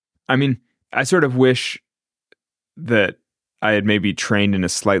 I mean, I sort of wish that I had maybe trained in a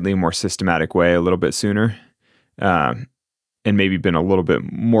slightly more systematic way a little bit sooner, and maybe been a little bit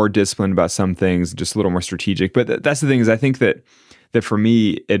more disciplined about some things, just a little more strategic. But that's the thing, is I think that for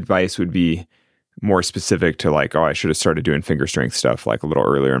me, advice would be more specific to like, I should have started doing finger strength stuff like a little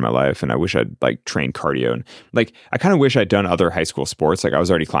earlier in my life. And I wish I'd like trained cardio, and like, I kind of wish I'd done other high school sports. Like I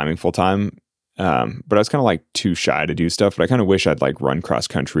was already climbing full time. But I was kind of like too shy to do stuff, but I kind of wish I'd like run cross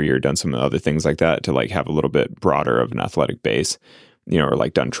country or done some other things like that to like have a little bit broader of an athletic base, or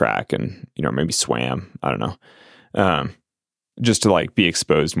like done track and, maybe swam. I don't know. Just to like be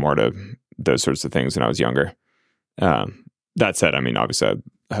exposed more to those sorts of things when I was younger. That said, I mean, obviously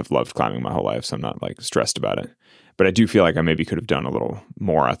I have loved climbing my whole life, so I'm not like stressed about it, but I do feel like I maybe could have done a little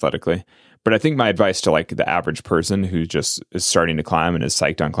more athletically. But I think my advice to like the average person who just is starting to climb and is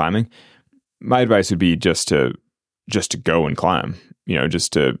psyched on climbing, my advice would be just to go and climb,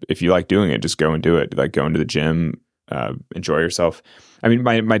 if you like doing it, just go and do it. Like go into the gym, enjoy yourself. I mean,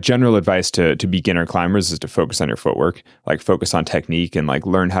 my general advice to beginner climbers is to focus on your footwork, like focus on technique and like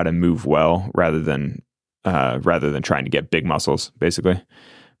learn how to move well rather than trying to get big muscles, basically.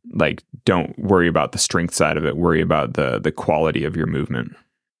 Like, don't worry about the strength side of it. Worry about the quality of your movement.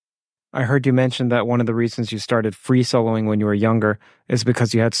 I heard you mention that one of the reasons you started free soloing when you were younger is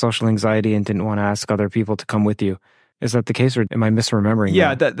because you had social anxiety and didn't want to ask other people to come with you. Is that the case, or am I misremembering?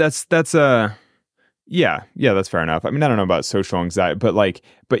 Yeah, that's that's fair enough. I mean, I don't know about social anxiety,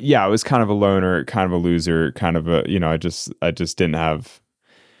 but yeah, I was kind of a loner, kind of a loser, kind of a, I just didn't have,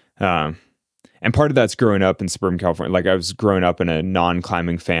 and part of that's growing up in suburban California. Like I was growing up in a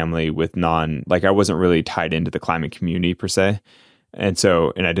non-climbing family with I wasn't really tied into the climbing community per se. And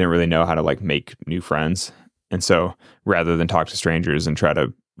I didn't really know how to like make new friends. And so rather than talk to strangers and try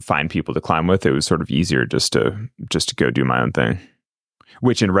to find people to climb with, it was sort of easier just to go do my own thing.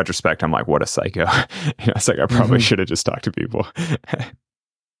 Which in retrospect, I'm like, what a psycho. It's like, I probably should have just talked to people.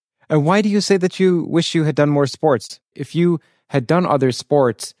 And why do you say that you wish you had done more sports? If you had done other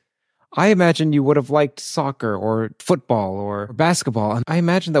sports, I imagine you would have liked soccer or football or basketball. And I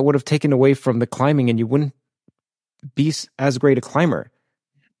imagine that would have taken away from the climbing and you wouldn't be as great a climber.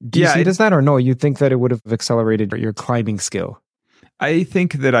 Do you see it as that, or no? You think that it would have accelerated your climbing skill? I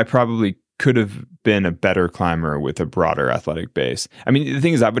think that I probably could have been a better climber with a broader athletic base. I mean, the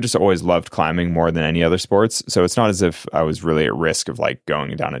thing is, I've just always loved climbing more than any other sports. So it's not as if I was really at risk of like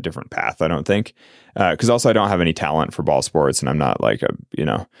going down a different path, I don't think. Because also I don't have any talent for ball sports, and I'm not like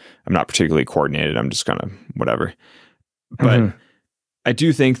I'm not particularly coordinated. I'm just kind of whatever. But I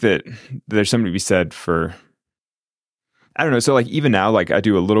do think that there's something to be said for, I don't know. So like even now, like I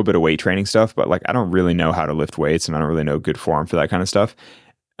do a little bit of weight training stuff, but like I don't really know how to lift weights, and I don't really know good form for that kind of stuff.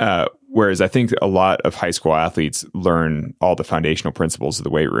 Whereas I think a lot of high school athletes learn all the foundational principles of the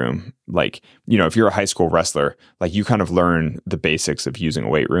weight room. Like, if you're a high school wrestler, like you kind of learn the basics of using a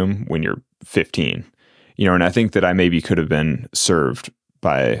weight room when you're 15. And I think that I maybe could have been served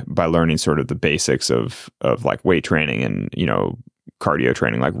by learning sort of the basics of like weight training and, cardio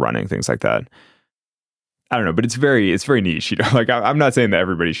training, like running, things like that. I don't know, but it's very niche. Like I'm not saying that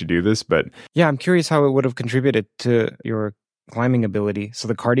everybody should do this, but yeah, I'm curious how it would have contributed to your climbing ability. So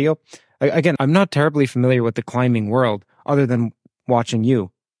the cardio, again, I'm not terribly familiar with the climbing world other than watching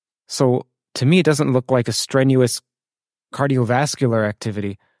you. So to me, it doesn't look like a strenuous cardiovascular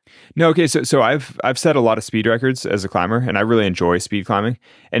activity. No, okay. So I've set a lot of speed records as a climber, and I really enjoy speed climbing.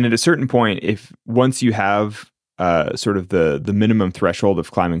 And at a certain point, once you have sort of the minimum threshold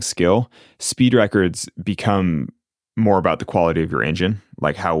of climbing skill, speed records become more about the quality of your engine,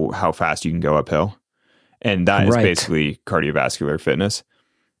 like how fast you can go uphill. And that is basically cardiovascular fitness.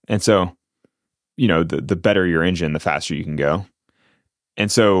 And so, the better your engine, the faster you can go.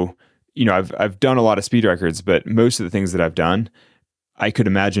 And so, I've done a lot of speed records, but most of the things that I've done, I could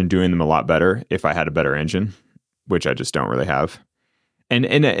imagine doing them a lot better if I had a better engine, which I just don't really have. And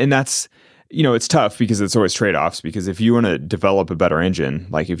that's, it's tough because it's always trade-offs, because if you want to develop a better engine,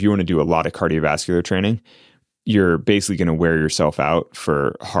 like if you want to do a lot of cardiovascular training, you're basically going to wear yourself out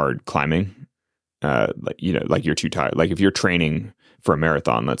for hard climbing. Like you're too tired. Like if you're training for a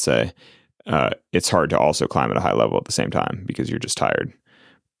marathon, let's say, it's hard to also climb at a high level at the same time because you're just tired.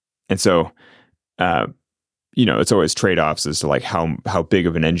 And so, it's always trade-offs as to like how big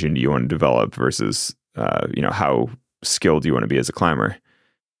of an engine do you want to develop versus, how skilled you want to be as a climber.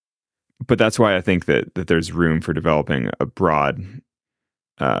 But that's why I think that there's room for developing a broad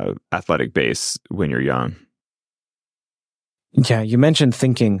athletic base when you're young. Yeah, you mentioned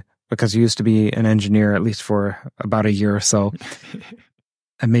thinking, because you used to be an engineer, at least for about a year or so.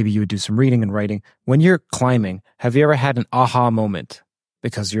 And maybe you would do some reading and writing. When you're climbing, have you ever had an aha moment?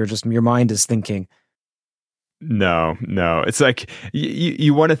 Because your mind is thinking. No. It's like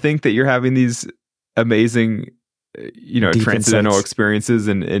you want to think that you're having these amazing, transcendental experiences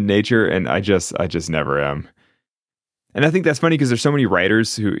in nature. And I just never am. And I think that's funny because there's so many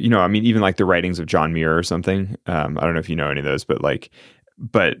writers who, even like the writings of John Muir or something. I don't know if you know any of those,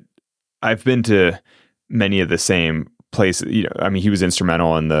 but I've been to many of the same places. He was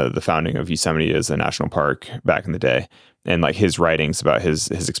instrumental in the founding of Yosemite as a national park back in the day. And like his writings about his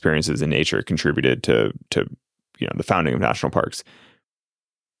experiences in nature contributed to the founding of national parks.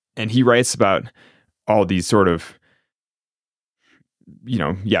 And he writes about all these sort of,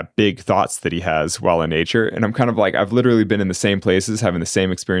 big thoughts that he has while in nature. And I'm kind of like, I've literally been in the same places, having the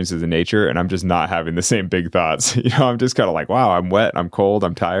same experiences in nature, and I'm just not having the same big thoughts. I'm just kind of like, wow, I'm wet, I'm cold,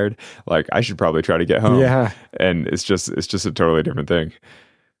 I'm tired. Like I should probably try to get home. Yeah. And it's just a totally different thing.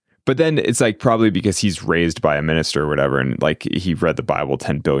 But then it's like probably because he's raised by a minister or whatever, and like he read the Bible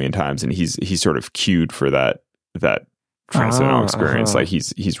 10 billion times, and he's sort of cued for that transcendental experience. Like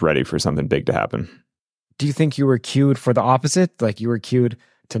he's ready for something big to happen. Do you think you were cued for the opposite? Like you were cued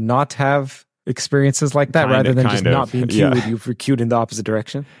to not have experiences like that rather than just not being cued? Yeah. You were cued in the opposite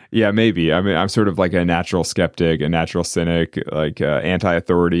direction? Yeah, maybe. I mean, I'm sort of like a natural skeptic, a natural cynic, like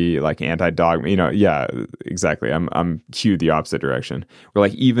anti-authority, like anti-dogma. Yeah, exactly. I'm cued the opposite direction. Where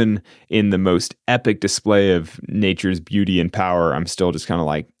like even in the most epic display of nature's beauty and power, I'm still just kind of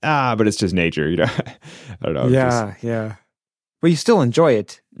like, but it's just nature. I don't know. Yeah. But you still enjoy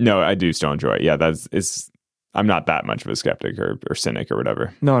it. No, I do still enjoy it. Yeah, I'm not that much of a skeptic or cynic or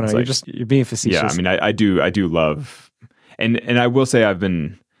whatever. No, you're being facetious. Yeah, I mean, I do love, and I will say I've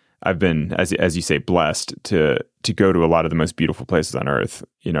been as you say blessed to go to a lot of the most beautiful places on earth.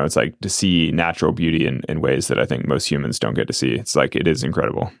 It's like to see natural beauty in ways that I think most humans don't get to see. It's like it is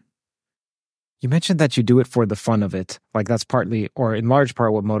incredible. You mentioned that you do it for the fun of it. Like that's partly, or in large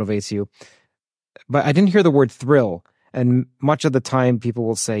part, what motivates you. But I didn't hear the word thrill. And much of the time people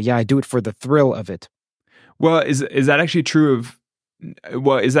will say, yeah, I do it for the thrill of it. Well, is that actually true of,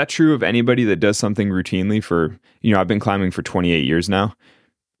 is that true of anybody that does something routinely for, I've been climbing for 28 years now.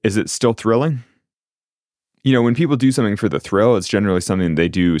 Is it still thrilling? When people do something for the thrill, it's generally something they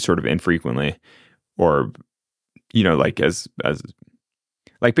do sort of infrequently or, like as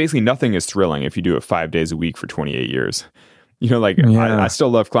like basically nothing is thrilling if you do it 5 days a week for 28 years. I still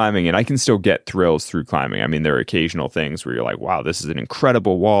love climbing and I can still get thrills through climbing. I mean, there are occasional things where you're like, wow, this is an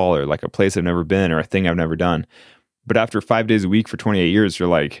incredible wall or like a place I've never been or a thing I've never done. But after 5 days a week for 28 years, you're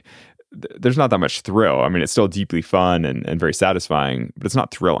like, there's not that much thrill. I mean, it's still deeply fun and very satisfying, but it's not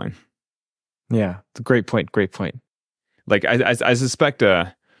thrilling. Yeah, it's a great point. Great point. Like I suspect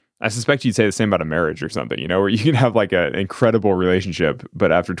I suspect you'd say the same about a marriage or something, where you can have like an incredible relationship,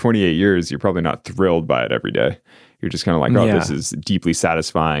 but after 28 years, you're probably not thrilled by it every day. You're just kind of like, oh, this is deeply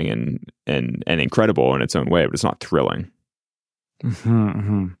satisfying and incredible in its own way, but it's not thrilling. Mm-hmm,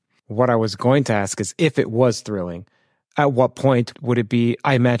 mm-hmm. What I was going to ask is, if it was thrilling, at what point would it be?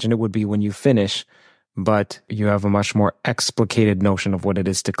 I imagine it would be when you finish, but you have a much more explicated notion of what it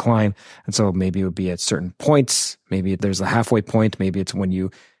is to climb. And so maybe it would be at certain points. Maybe there's a halfway point. Maybe it's when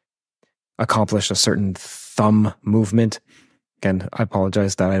you accomplish a certain thumb movement. Again, I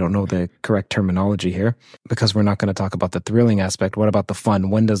apologize that I don't know the correct terminology here, because we're not going to talk about the thrilling aspect. What about the fun?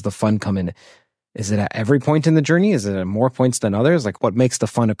 When does the fun come in? Is it at every point in the journey? Is it at more points than others? Like, what makes the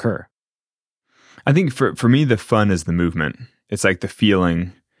fun occur? I think for me, the fun is the movement. It's like the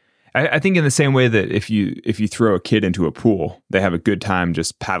feeling. I think in the same way that if you throw a kid into a pool, they have a good time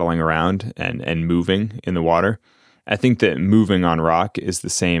just paddling around and moving in the water. I think that moving on rock is the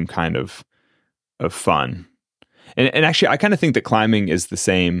same kind of fun. And actually, I kind of think that climbing is the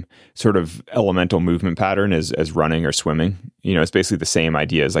same sort of elemental movement pattern as running or swimming. It's basically the same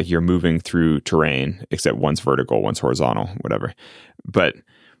idea. It's like you're moving through terrain, except one's vertical, one's horizontal, whatever. But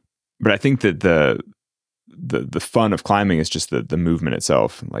I think that the fun of climbing is just the movement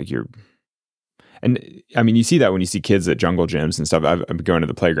itself. Like and I mean, you see that when you see kids at jungle gyms and stuff. I've been going to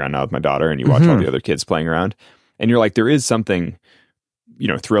the playground now with my daughter, and you watch all the other kids playing around, and you're like, there is something,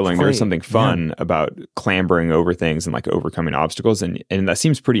 thrilling. There's something fun about clambering over things and like overcoming obstacles. And that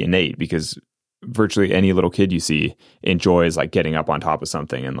seems pretty innate, because virtually any little kid you see enjoys like getting up on top of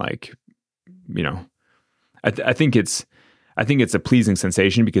something. And like, I think it's a pleasing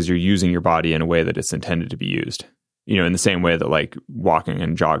sensation because you're using your body in a way that it's intended to be used, in the same way that like walking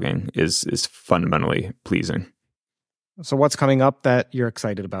and jogging is fundamentally pleasing. So what's coming up that you're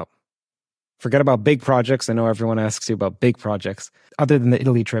excited about? Forget about big projects. I know everyone asks you about big projects. Other than the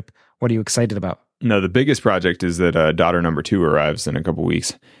Italy trip, what are you excited about? No, the biggest project is that daughter number 2 arrives in a couple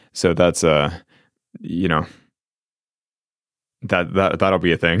weeks. So that's, that'll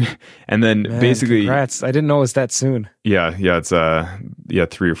be a thing. And then basically... Congrats. I didn't know it was that soon. Yeah, it's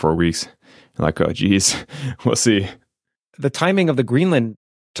 3 or 4 weeks. I'm like, oh, geez, we'll see. The timing of the Greenland,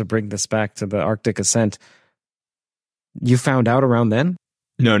 to bring this back to the Arctic ascent, you found out around then?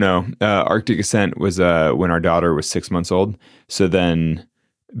 No. Arctic ascent was when our daughter was 6 months old. So then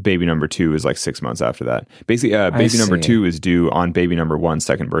baby number 2 is like 6 months after that. Basically, baby number 2 is due on baby number 1's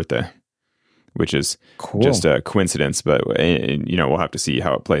second birthday, which is just a coincidence. But, we'll have to see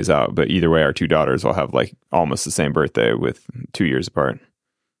how it plays out. But either way, our 2 daughters will have like almost the same birthday with 2 years apart.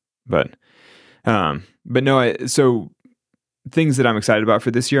 But no, so things that I'm excited about for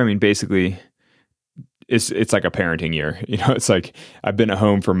this year, I mean, basically... It's like a parenting year. It's like I've been at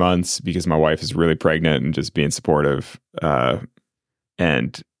home for months because my wife is really pregnant and just being supportive.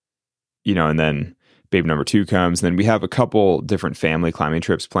 And then baby number 2 comes. And then we have a couple different family climbing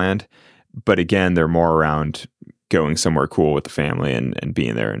trips planned. But again, they're more around going somewhere cool with the family and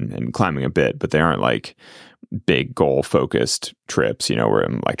being there and climbing a bit. But they aren't like big goal focused trips, where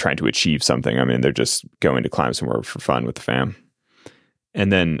I'm like trying to achieve something. I mean, they're just going to climb somewhere for fun with the fam.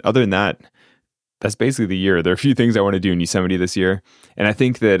 And then other than that, that's basically the year. There are a few things I want to do in Yosemite this year. And I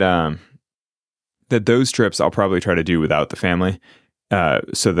think that that those trips I'll probably try to do without the family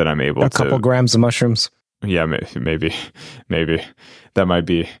so that I'm able to... A couple grams of mushrooms. Yeah, maybe. That might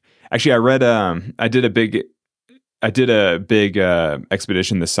be... Actually, I read... I did a big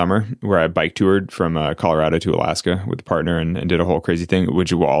expedition this summer where I bike toured from Colorado to Alaska with a partner and did a whole crazy thing,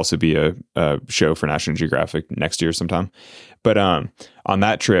 which will also be a show for National Geographic next year sometime. But on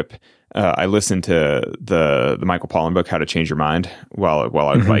that trip... I listened to the Michael Pollan book, How to Change Your Mind, while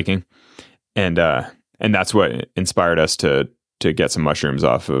I was biking, and that's what inspired us to get some mushrooms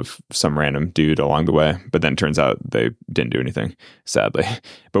off of some random dude along the way. But then it turns out they didn't do anything, sadly.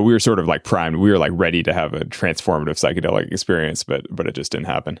 But we were sort of like primed. We were like ready to have a transformative psychedelic experience, but it just didn't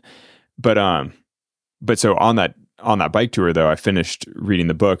happen. But so on that bike tour, though, I finished reading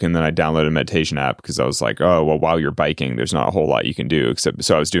the book and then I downloaded a meditation app because I was like, oh, well, while you're biking, there's not a whole lot you can do except.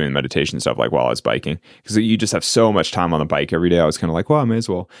 So I was doing meditation stuff like while I was biking because you just have so much time on the bike every day. I was kind of like, well, I may as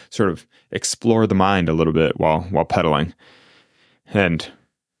well sort of explore the mind a little bit while pedaling. And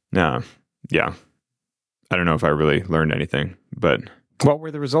I don't know if I really learned anything, but. What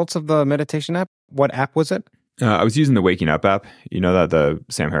were the results of the meditation app? What app was it? I was using the Waking Up app. The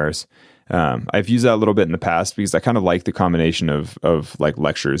Sam Harris. I've used that a little bit in the past because I kind of like the combination of like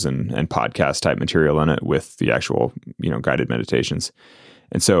lectures and podcast type material in it with the actual, guided meditations.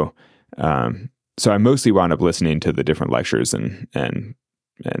 And so I mostly wound up listening to the different lectures and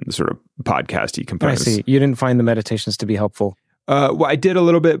sort of podcasty components. I see. You didn't find the meditations to be helpful. Well, I did a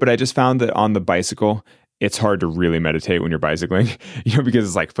little bit, but I just found that on the bicycle, it's hard to really meditate when you're bicycling, because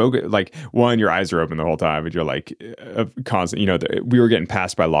it's like focus, like one, your eyes are open the whole time, and you're like constant, we were getting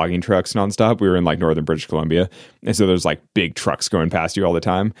passed by logging trucks nonstop. We were in like northern British Columbia. And so there's like big trucks going past you all the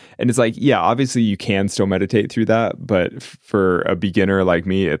time. And it's like, yeah, obviously you can still meditate through that. But for a beginner like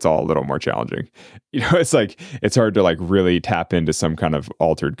me, it's all a little more challenging. It's like, it's hard to like really tap into some kind of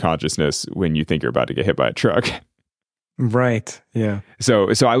altered consciousness when you think you're about to get hit by a truck. Right. Yeah.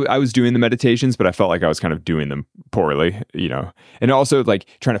 So I was doing the meditations, but I felt like I was kind of doing them poorly, and also like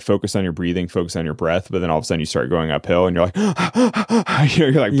trying to focus on your breathing, focus on your breath. But then all of a sudden you start going uphill and you're like,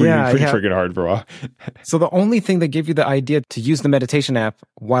 you're like breathing pretty freaking hard for a while. So the only thing that gave you the idea to use the meditation app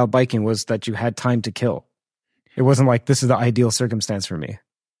while biking was that you had time to kill. It wasn't like, this is the ideal circumstance for me.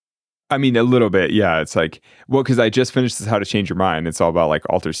 I mean, a little bit. Yeah. It's like, well, because I just finished this How to Change Your Mind. It's all about like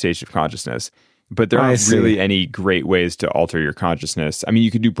altered states of consciousness. But there aren't really any great ways to alter your consciousness. I mean, you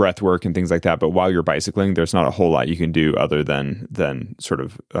could do breath work and things like that, but while you're bicycling, there's not a whole lot you can do other than sort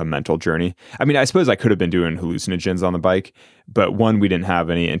of a mental journey. I mean, I suppose I could have been doing hallucinogens on the bike, but one, we didn't have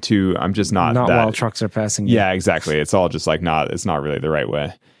any, and two, I'm just not that, while trucks are passing you. Yeah, exactly. It's all just like it's not really the right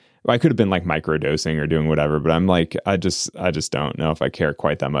way. I could have been like microdosing or doing whatever, but I'm like, I just don't know if I care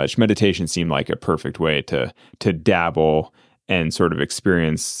quite that much. Meditation seemed like a perfect way to dabble and sort of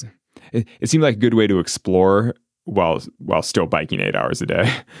experience. It seemed like a good way to explore while still biking 8 hours a day,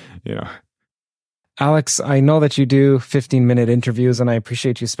 Alex, I know that you do 15-minute interviews, and I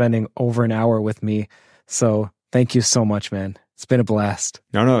appreciate you spending over an hour with me. So thank you so much, man. It's been a blast.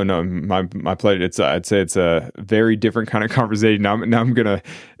 No, my pleasure. I'd say it's a very different kind of conversation. Now I'm gonna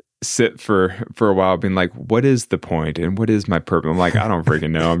sit for a while, being like, what is the point and what is my purpose? I'm like, I don't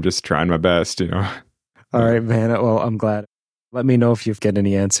freaking know. I'm just trying my best, All right, man. Well, I'm glad. Let me know if you get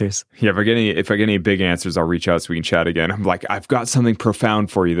any answers. Yeah, if I get any big answers, I'll reach out so we can chat again. I'm like, I've got something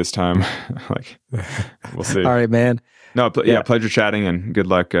profound for you this time. Like, we'll see. All right, man. No, pleasure chatting, and good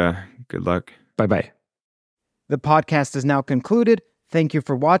luck. Good luck. Bye-bye. The podcast is now concluded. Thank you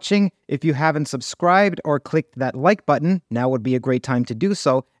for watching. If you haven't subscribed or clicked that like button, now would be a great time to do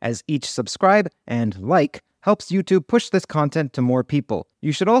so, as each subscribe and like helps YouTube push this content to more people.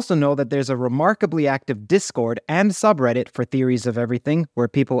 You should also know that there's a remarkably active Discord and subreddit for Theories of Everything, where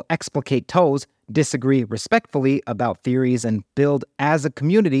people explicate toes, disagree respectfully about theories, and build as a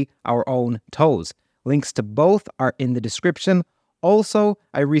community our own toes. Links to both are in the description. Also,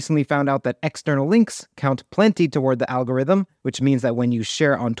 I recently found out that external links count plenty toward the algorithm, which means that when you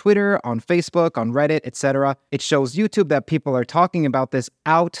share on Twitter, on Facebook, on Reddit, etc., it shows YouTube that people are talking about this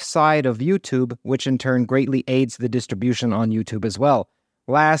outside of YouTube, which in turn greatly aids the distribution on YouTube as well.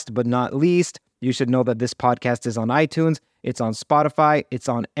 Last but not least, you should know that this podcast is on iTunes, it's on Spotify, it's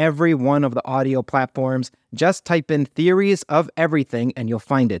on every one of the audio platforms. Just type in Theories of Everything and you'll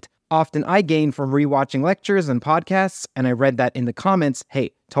find it. Often I gain from rewatching lectures and podcasts, and I read that in the comments,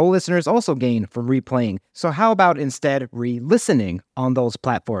 hey, Toe listeners also gain from replaying. So how about instead re-listening on those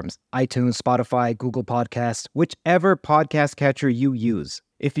platforms? iTunes, Spotify, Google Podcasts, whichever podcast catcher you use.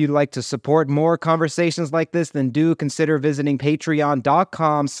 If you'd like to support more conversations like this, then do consider visiting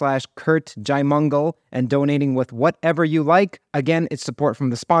patreon.com/KurtJaimungal and donating with whatever you like. Again, it's support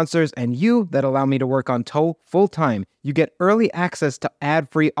from the sponsors and you that allow me to work on Toe full-time. You get early access to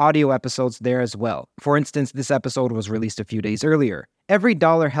ad-free audio episodes there as well. For instance, this episode was released a few days earlier. Every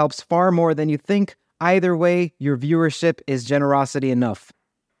dollar helps far more than you think. Either way, your viewership is generosity enough.